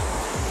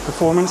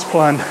performance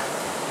plan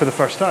for the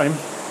first time,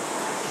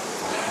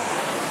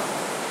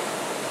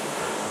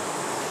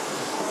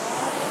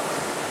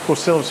 we'll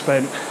still have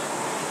spent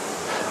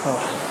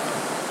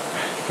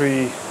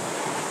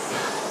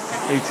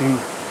 18,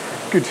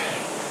 good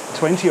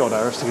 20 odd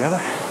hours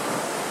together.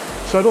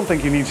 So I don't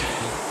think you need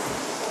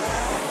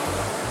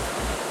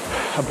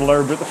a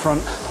blurb at the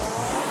front.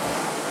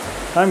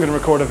 I'm going to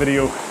record a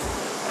video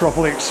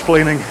properly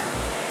explaining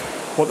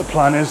what the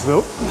plan is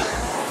though.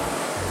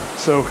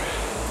 So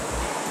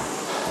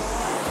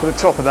at the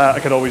top of that I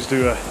could always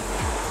do a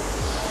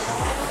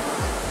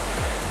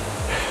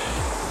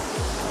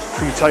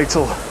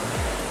pre-title,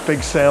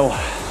 big sell,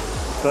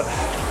 but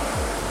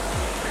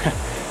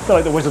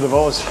like the Wizard of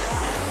Oz.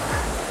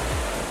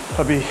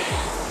 I'd be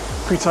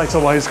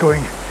pre-title wise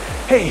going,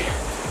 hey,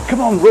 come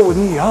on, row with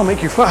me, I'll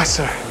make you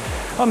faster.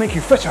 I'll make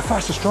you fitter,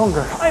 faster,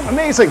 stronger. I'm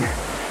amazing.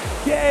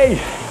 Yay!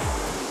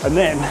 And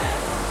then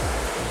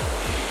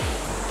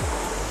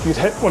you'd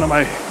hit one of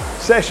my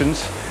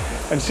sessions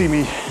and see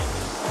me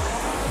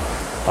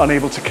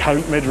unable to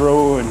count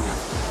mid-row and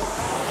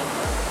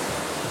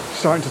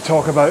starting to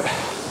talk about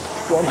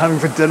what I'm having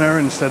for dinner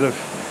instead of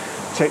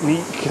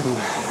technique.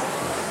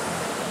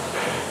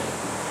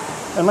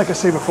 And like I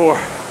say before,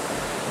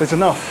 there's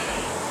enough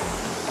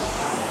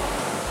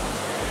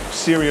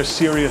serious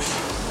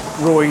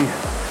rowing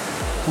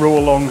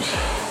row-alongs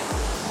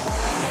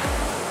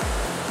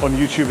on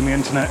YouTube and the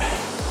internet.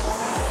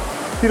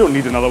 You don't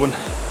need another one.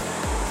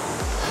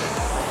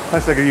 I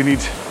figure you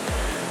need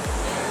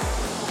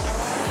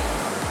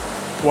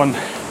one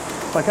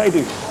like I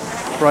do,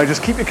 where I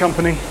just keep you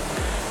company,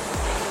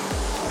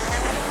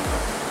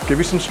 give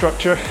you some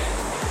structure,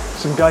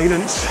 some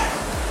guidance,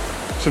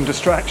 some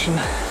distraction,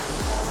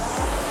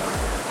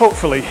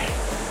 hopefully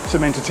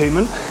some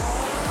entertainment.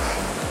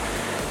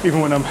 Even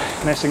when I'm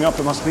messing up,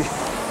 it must be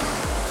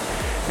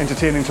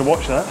entertaining to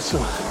watch that. So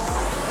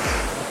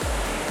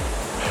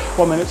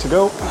 1 minute to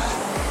go.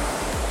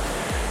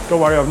 Don't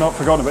worry, I've not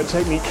forgotten about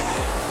technique.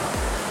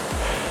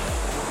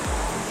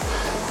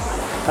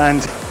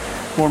 And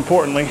more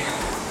importantly,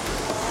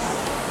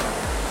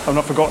 I've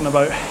not forgotten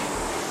about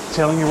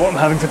telling you what I'm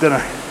having for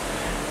dinner.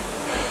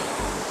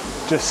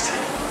 Just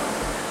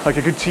like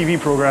a good TV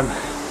program,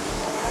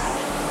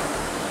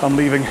 I'm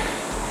leaving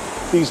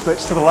these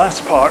bits to the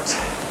last part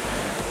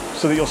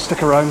so that you'll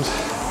stick around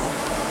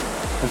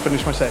and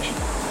finish my session.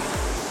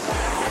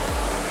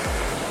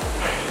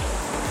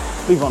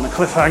 Leave on a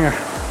cliffhanger.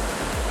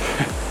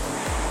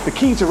 The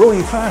key to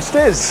rowing fast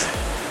is,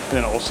 and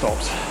then it all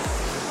stops.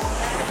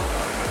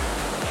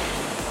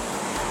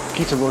 The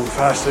key to rowing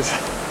fast is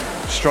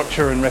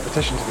structure and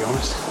repetition, to be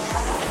honest.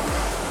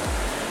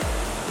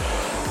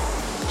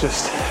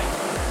 Just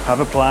have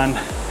a plan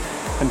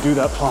and do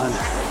that plan,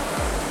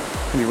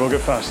 and you will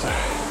get faster.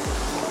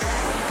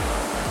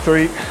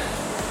 3,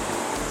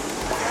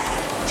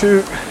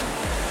 2,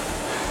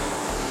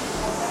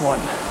 1.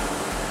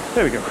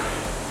 There we go.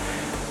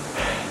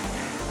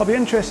 I'll be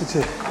interested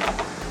to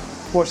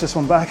watch this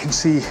one back and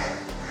see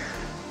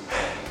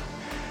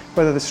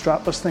whether the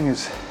strapless thing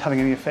is having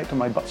any effect on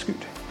my butt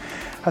scoot.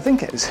 I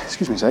think it is.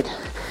 Excuse me a sec.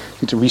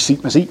 Need to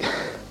reseat my seat.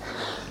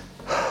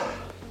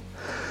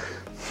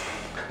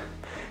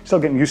 Still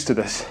getting used to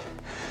this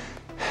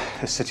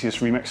Citius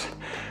Remix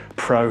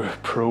Pro,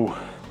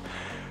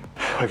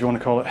 whatever you want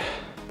to call it.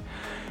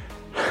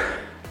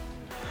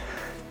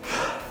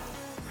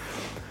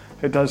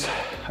 It does,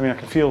 I mean, I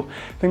can feel,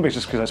 I think it's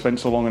just because I spent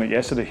so long on it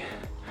yesterday,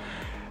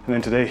 and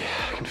then today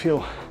I can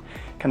feel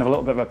kind of a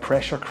little bit of a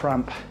pressure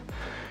cramp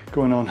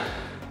going on.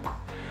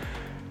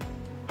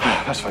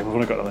 That's fine, we've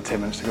only got another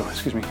 10 minutes to go,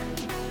 excuse me.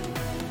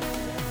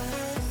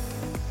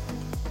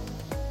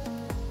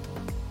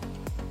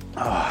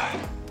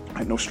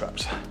 Right, no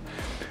straps.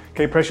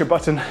 Okay, press your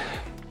button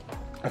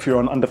if you're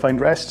on undefined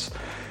rests,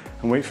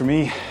 and wait for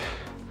me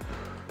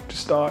to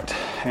start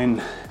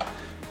in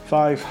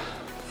 5,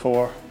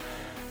 4,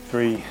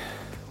 3,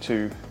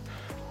 2,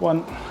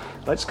 1.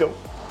 Let's go.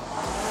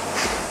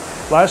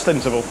 Last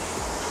interval.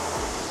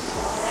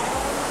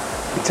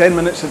 10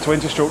 minutes at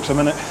 20 strokes a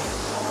minute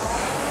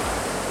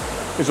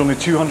is only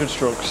 200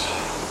 strokes.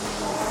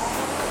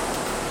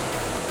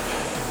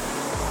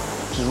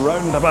 Which is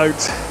round about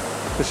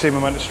the same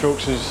amount of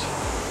strokes as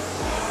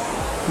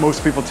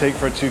most people take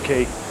for a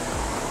 2K.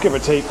 Give or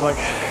take like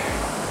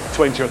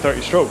 20 or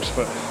 30 strokes,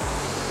 but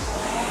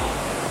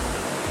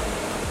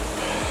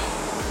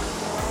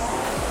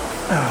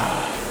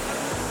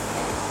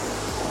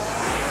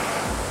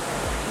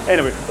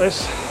anyway,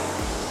 let's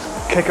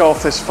kick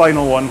off this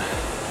final one.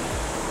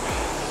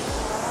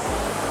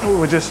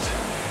 We're just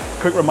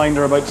a quick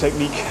reminder about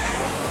technique.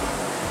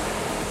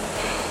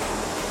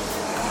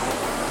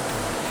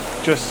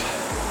 Just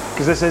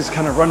because this is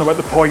kind of round about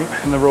the point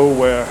in the row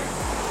where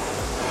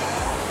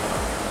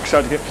you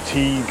start to get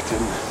fatigued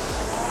and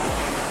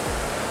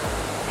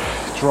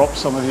drop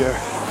some of your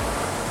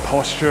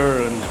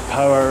posture and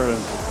power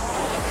and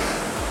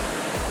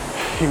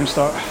even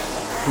start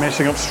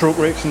messing up stroke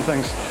rates and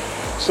things.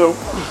 So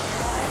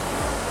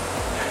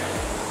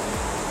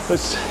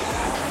let's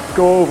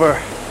go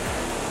over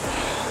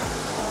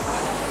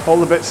all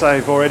the bits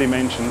I've already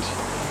mentioned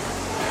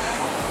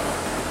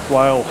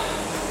while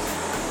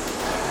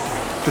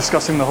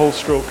discussing the whole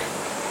stroke.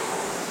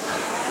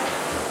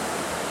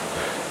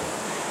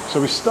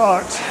 So we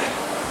start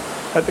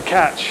at the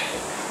catch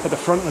at the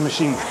front of the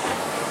machine.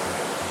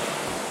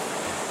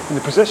 And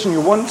the position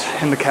you want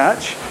in the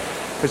catch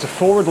is a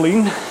forward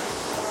lean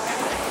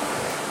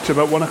to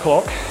about 1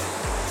 o'clock.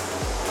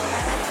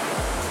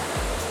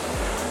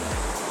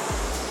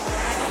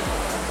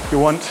 You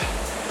want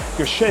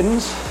your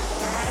shins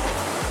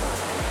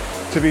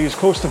to be as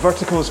close to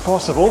vertical as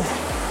possible,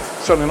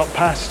 certainly not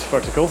past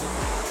vertical.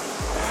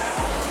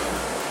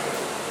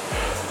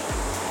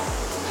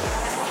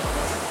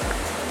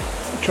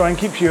 Try and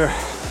keep your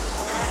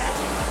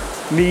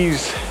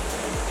knees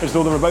as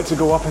though they're about to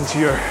go up into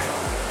your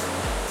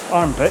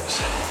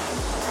armpits,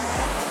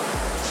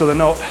 so they're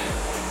not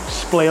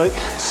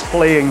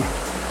splaying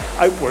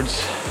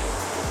outwards.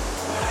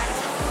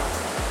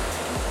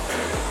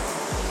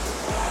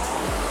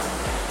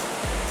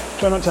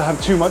 Try not to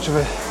have too much of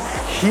a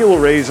heel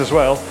raise as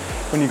well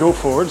when you go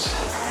forwards.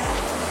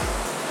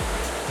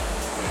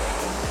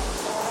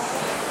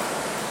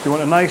 You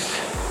want a nice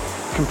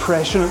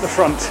compression at the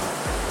front.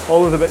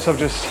 All of the bits I've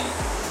just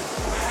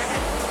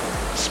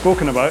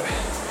spoken about.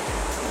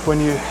 When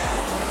you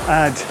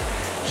add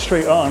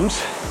straight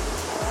arms,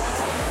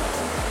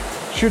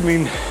 should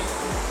mean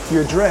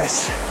you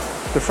address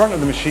the front of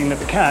the machine at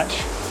the catch,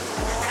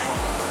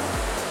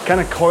 kind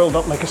of coiled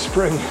up like a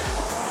spring,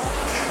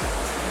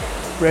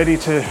 ready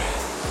to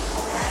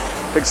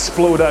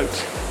explode out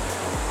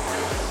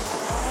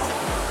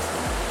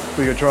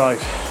with your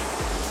drive.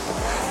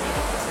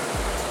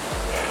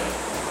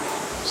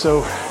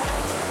 So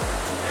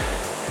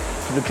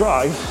for the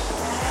drive,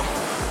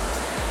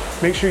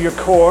 make sure your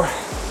core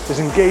is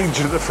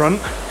engaged at the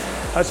front.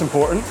 That's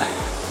important.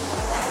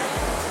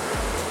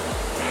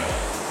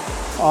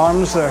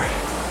 Arms are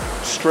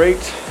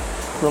straight,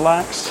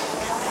 relaxed,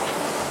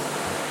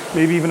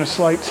 maybe even a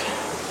slight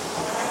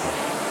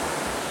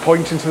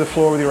point into the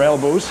floor with your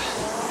elbows,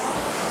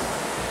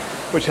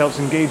 which helps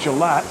engage your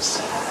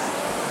lats.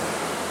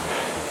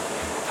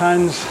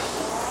 Hands,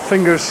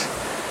 fingers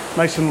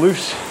nice and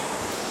loose,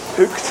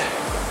 hooked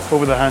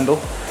over the handle.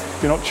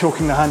 You're not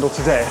choking the handle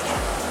to death.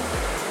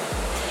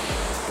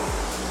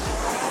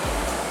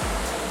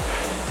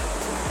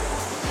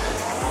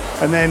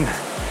 And then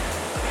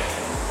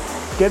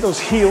get those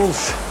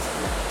heels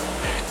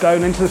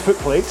down into the foot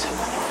plate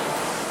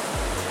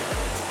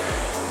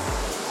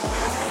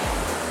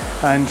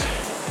and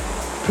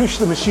push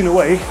the machine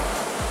away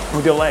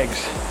with your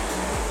legs.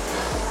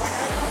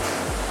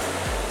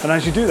 And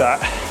as you do that,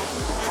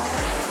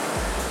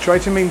 try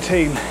to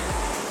maintain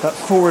that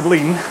forward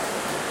lean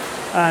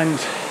and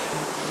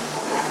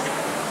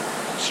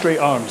straight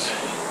arms.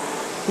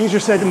 Easier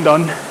said than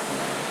done.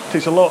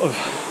 Takes a lot of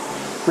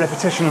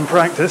repetition and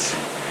practice,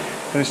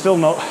 and it's still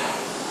not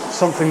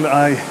something that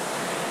I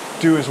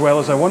do as well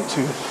as I want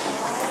to.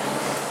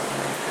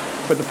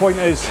 But the point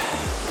is,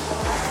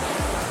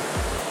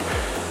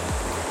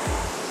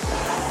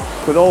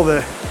 with all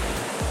the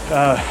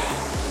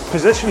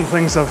position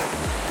things I've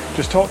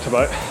just talked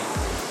about,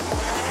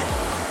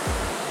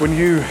 when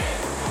you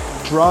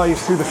drive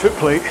through the foot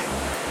plate,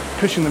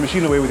 pushing the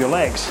machine away with your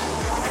legs,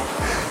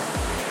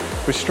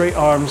 with straight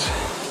arms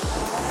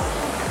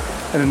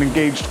and an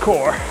engaged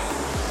core,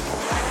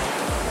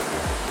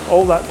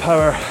 all that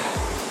power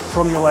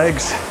from your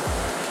legs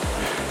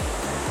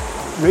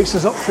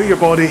races up through your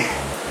body,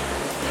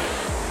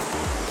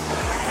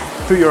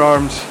 through your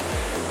arms,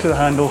 to the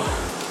handle,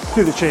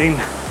 through the chain,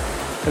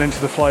 and into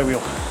the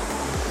flywheel.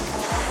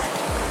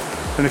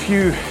 And if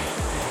you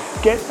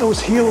get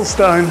those heels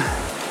down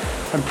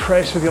and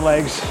press with your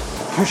legs,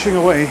 pushing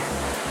away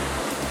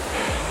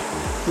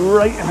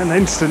right in an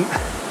instant,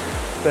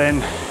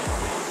 then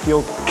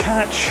you'll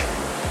catch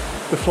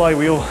the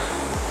flywheel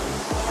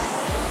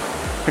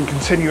and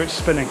continue it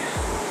spinning.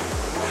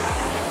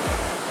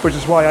 Which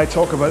is why I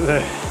talk about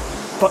the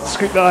butt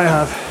scoot that I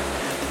have,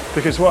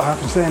 because what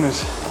happens then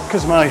is,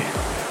 because my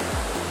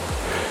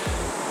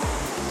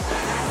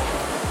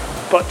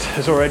butt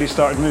has already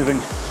started moving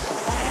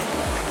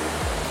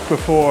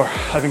before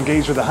I've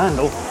engaged with the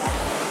handle,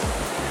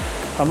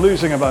 I'm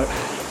losing about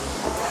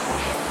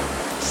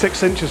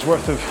 6 inches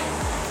worth of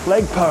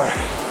leg power.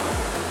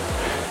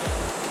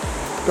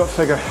 Got to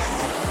figure,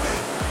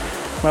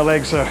 my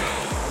legs are,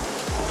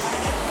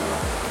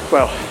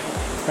 well,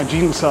 my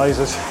jean size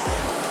is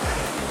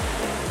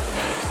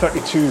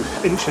 32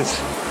 inches.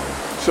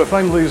 So if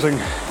I'm losing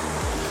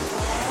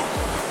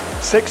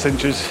 6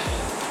 inches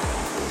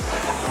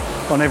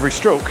on every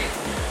stroke,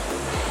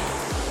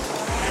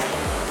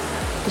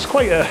 it's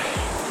quite a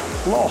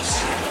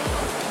loss.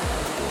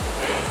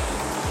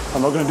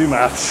 I'm not going to do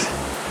maths.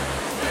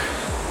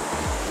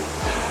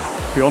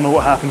 We all know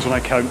what happens when I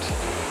count.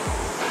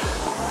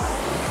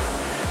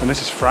 And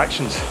this is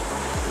fractions.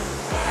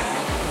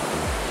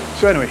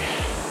 So anyway,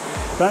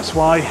 that's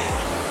why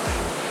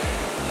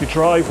you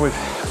drive with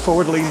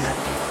forward lean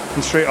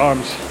and straight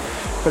arms.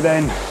 But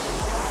then,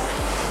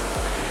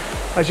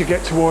 as you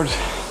get towards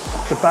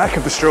the back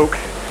of the stroke,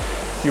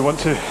 you want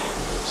to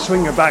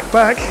swing your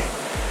back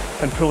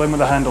and pull in with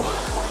the handle.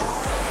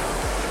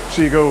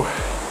 So you go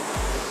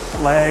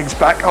legs,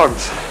 back,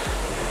 arms.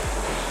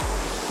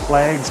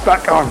 Legs,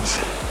 back, arms.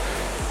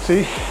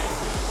 See?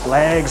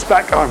 Legs,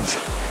 back, arms.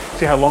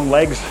 See how long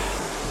legs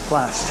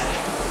last.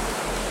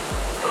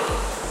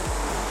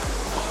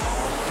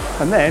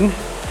 And then,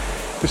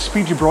 the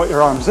speed you brought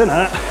your arms in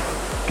at,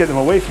 get them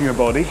away from your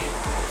body.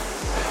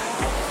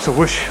 So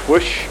whoosh,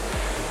 whoosh,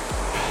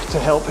 to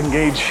help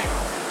engage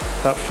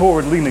that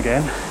forward lean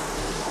again.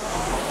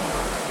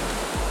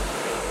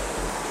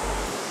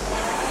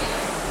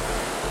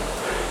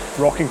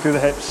 Rocking through the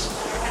hips,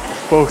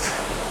 both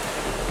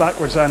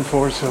backwards and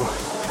forwards. So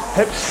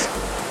hips,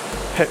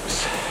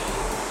 hips,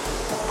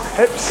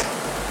 hips,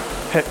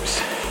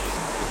 hips.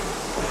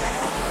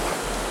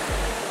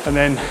 And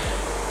then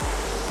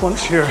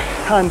once your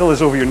handle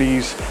is over your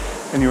knees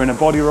and you're in a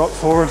body rock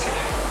forward,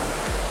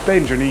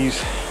 bend your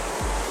knees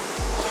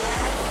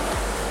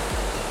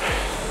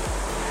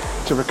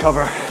to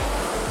recover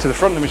to the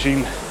front of the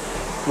machine,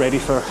 ready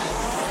for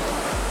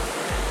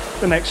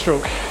the next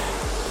stroke,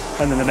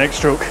 and then the next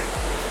stroke,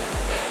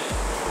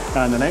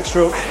 and the next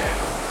stroke,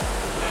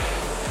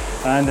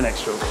 and the next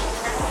stroke.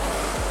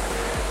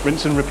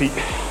 Rinse and repeat.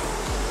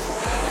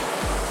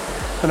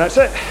 And that's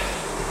it.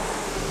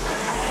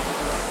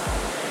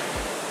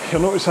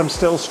 You'll notice I'm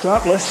still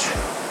strapless,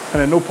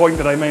 and at no point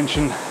did I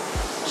mention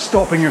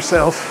stopping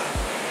yourself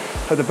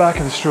at the back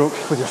of the stroke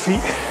with your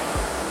feet,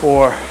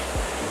 or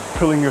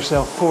pulling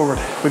yourself forward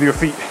with your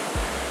feet.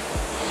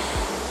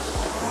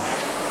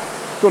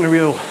 The only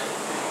real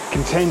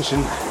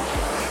contention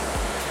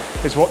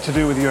is what to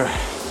do with your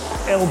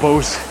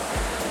elbows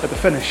at the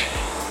finish.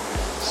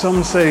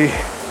 Some say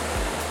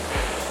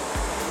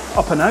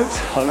up and out,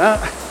 like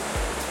that,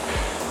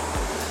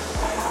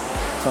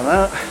 like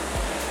that.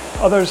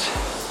 Others,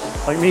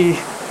 like me,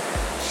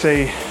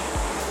 say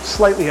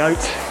slightly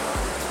out,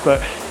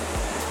 but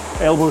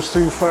elbows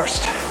through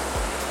first,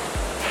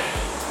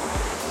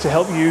 to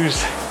help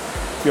use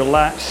your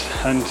lats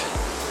and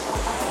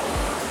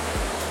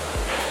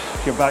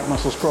your back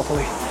muscles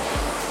properly.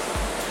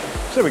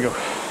 So there we go.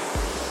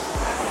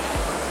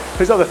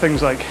 There's other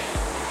things like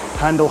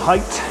handle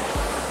height.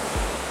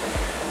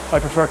 I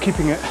prefer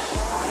keeping it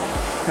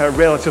at a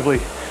relatively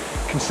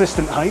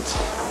consistent height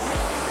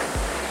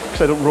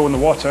because I don't row in the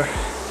water.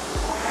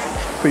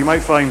 But you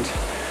might find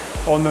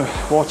on the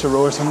water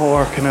rowers are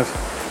more kind of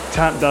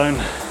tap down,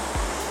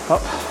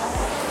 up,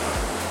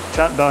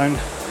 tap down,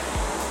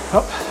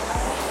 up,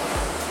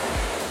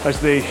 as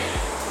they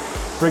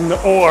bring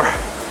the oar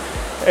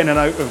in and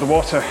out of the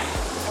water.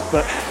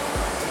 But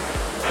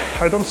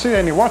I don't see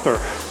any water.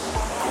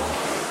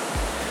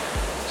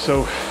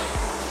 So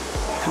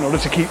in order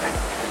to keep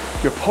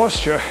your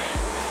posture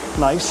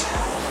nice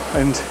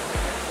and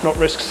not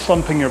risk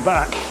slumping your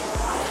back,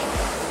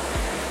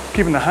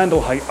 keeping the handle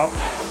height up,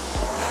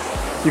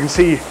 you can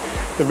see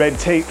the red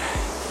tape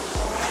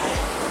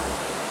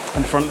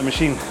in front of the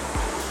machine.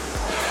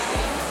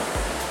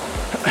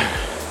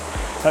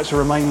 That should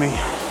remind me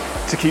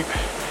to keep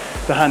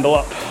the handle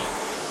up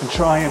and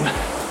try and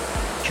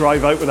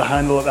drive out with the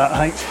handle at that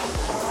height.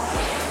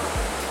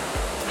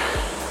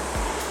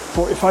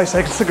 45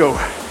 seconds to go.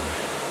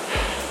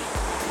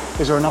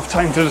 Is there enough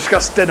time to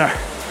discuss dinner?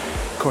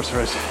 Of course there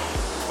is.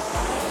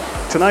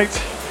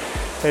 Tonight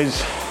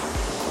is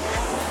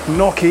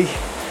gnocchi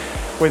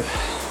with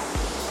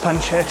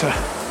pancetta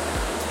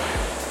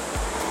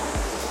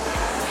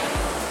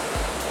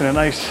in a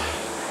nice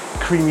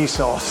creamy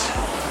sauce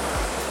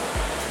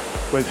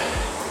with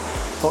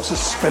lots of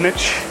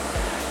spinach,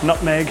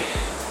 nutmeg,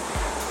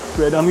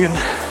 red onion,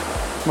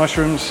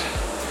 mushrooms,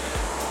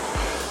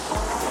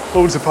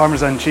 loads of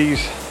Parmesan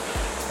cheese,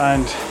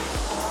 and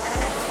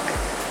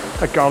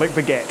a garlic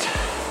baguette.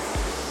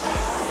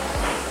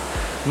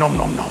 Nom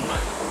nom nom.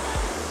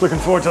 Looking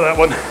forward to that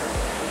one.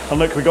 And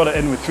look, we got it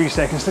in with 3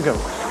 seconds to go.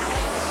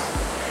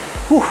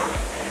 Whew,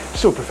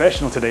 so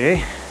professional today,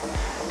 eh?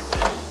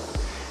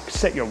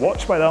 Set your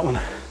watch by that one.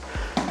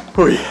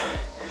 Oy.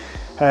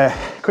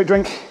 Quick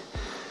drink.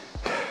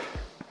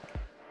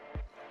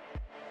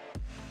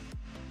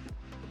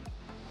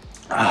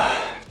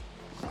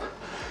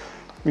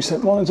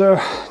 Reset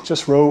monitor,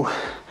 just row.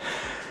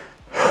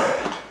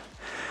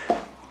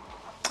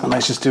 And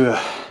let's just do a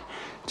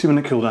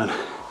 2-minute cool down.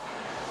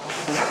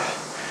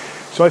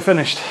 So I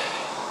finished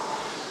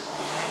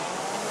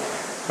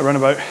around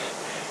about,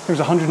 it was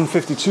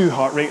 152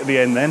 heart rate at the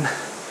end then.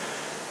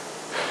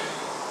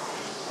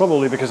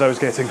 Probably because I was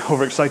getting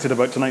overexcited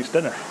about tonight's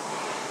dinner.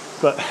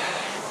 But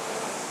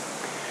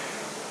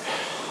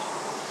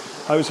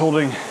I was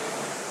holding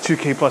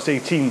 2K plus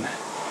 18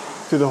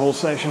 through the whole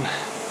session,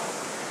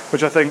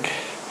 which I think,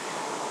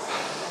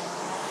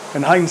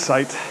 in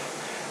hindsight,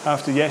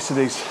 after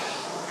yesterday's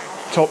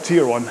top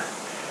tier one,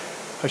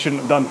 I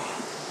shouldn't have done,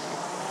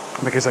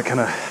 because I'm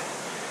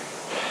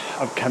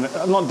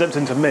not dipped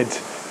into mid,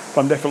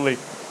 but I'm definitely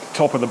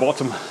top of the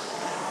bottom,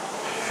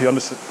 if you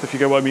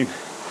get what I mean.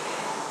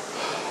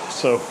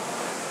 So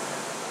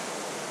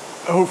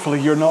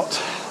hopefully you're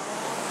not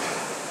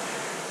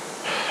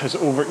as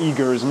over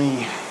eager as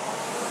me.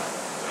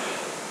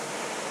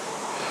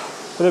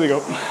 But there we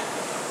go.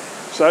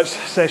 So that's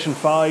session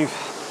 5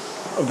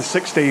 of the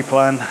 6-day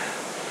plan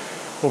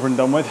over and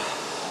done with.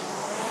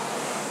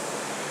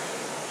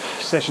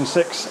 Session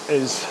 6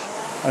 is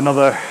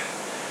another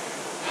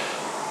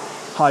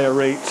higher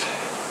rate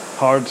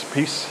hard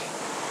piece.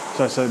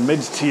 So it's a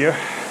mid-tier,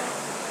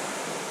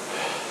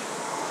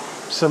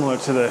 similar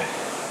to the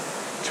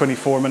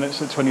 24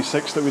 minutes at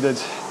 26 that we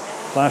did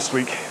last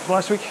week.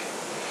 Last week?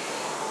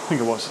 I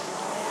think it was.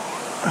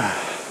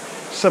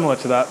 Similar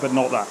to that, but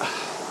not that.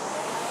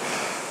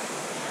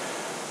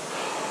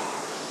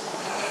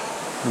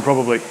 And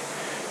probably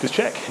just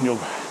check and you'll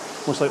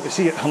most likely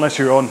see it, unless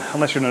you're an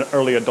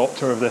early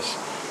adopter of this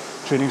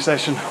training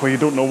session where you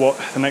don't know what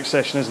the next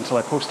session is until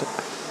I post it.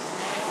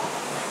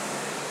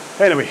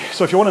 Anyway,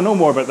 so if you want to know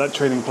more about that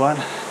training plan,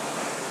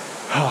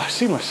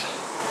 seamless,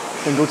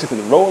 then go to the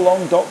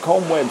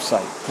rowalong.com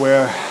website,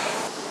 where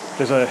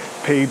there's a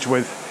page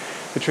with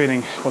the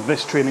training, or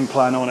this training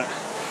plan on it.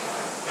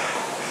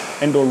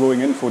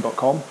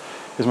 IndoorRowingInfo.com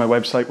is my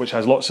website, which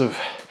has lots of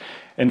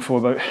info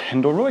about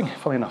indoor rowing,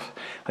 funny enough,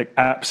 like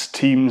apps,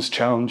 teams,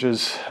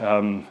 challenges,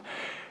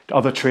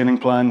 other training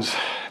plans,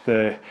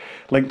 the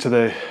link to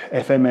the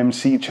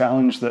FMMC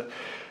challenge that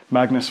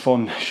Magnus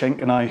von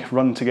Schenk and I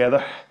run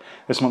together.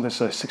 This month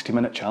it's a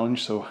 60-minute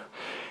challenge, so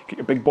get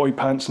your big boy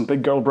pants and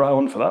big girl bra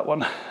on for that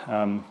one.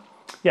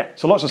 Yeah,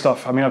 so lots of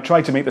stuff. I mean, I've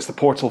tried to make this the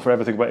portal for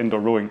everything about indoor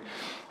rowing.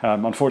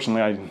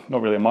 Unfortunately, I'm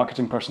not really a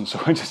marketing person, so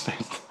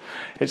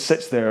it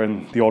sits there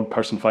and the odd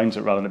person finds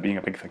it rather than it being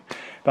a big thing.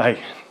 But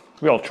hey,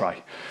 we all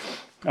try.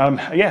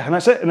 Yeah, and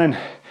that's it. And then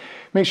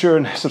make sure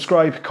and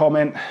subscribe,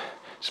 comment,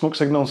 smoke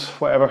signals,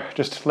 whatever.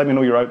 Just let me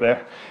know you're out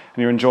there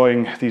and you're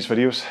enjoying these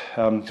videos.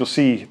 You'll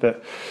see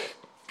that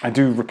I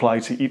do reply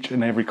to each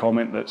and every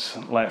comment that's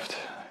left.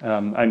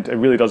 And it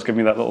really does give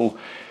me that little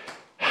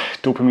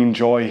dopamine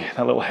joy,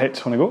 that little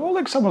hit when I go, oh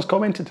look, someone's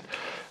commented.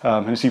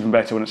 And it's even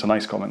better when it's a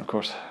nice comment, of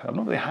course. I've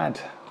only had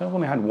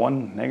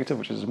one negative,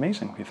 which is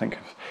amazing if you think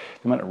of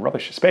the amount of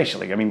rubbish,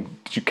 especially. I mean,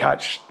 did you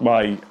catch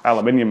my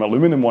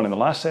aluminum one in the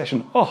last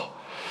session? Oh,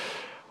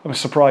 I'm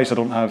surprised I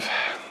don't have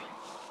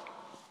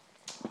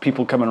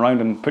people coming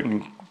around and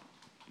putting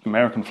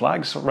American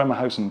flags around my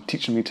house and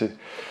teaching me to,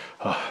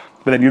 but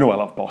then you know I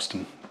love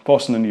Boston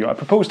and New York. I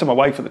proposed to my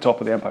wife at the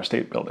top of the Empire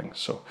State Building,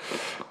 so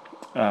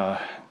the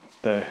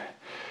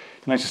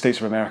United States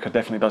of America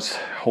definitely does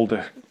hold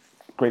a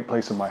great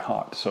place in my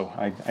heart, so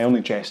I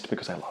only jest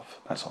because I love,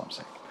 that's all I'm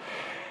saying.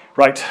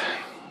 Right,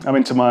 I'm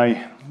into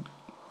my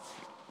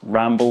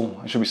ramble.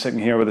 I should be sitting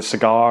here with a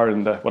cigar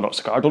and, well, not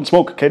cigar, don't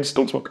smoke, kids,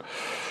 don't smoke.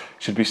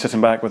 Should be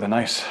sitting back with a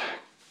nice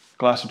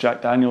glass of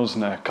Jack Daniels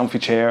and a comfy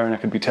chair, and I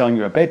could be telling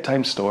you a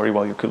bedtime story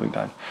while you're cooling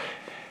down.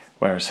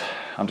 Whereas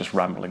I'm just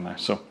rambling now.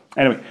 So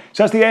anyway,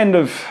 so that's the end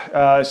of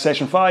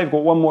session 5.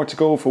 Got one more to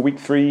go for week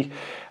 3,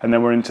 and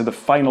then we're into the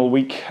final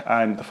week.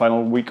 And the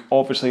final week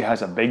obviously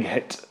has a big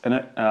hit in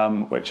it,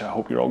 which I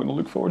hope you're all going to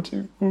look forward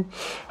to.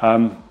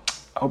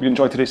 I hope you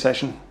enjoyed today's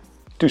session.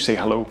 Do say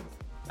hello,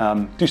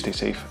 do stay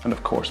safe, and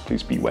of course,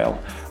 please be well,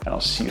 and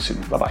I'll see you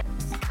soon. Bye-bye.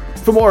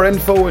 For more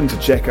info and to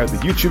check out the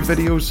YouTube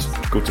videos,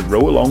 go to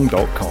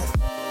rowalong.com.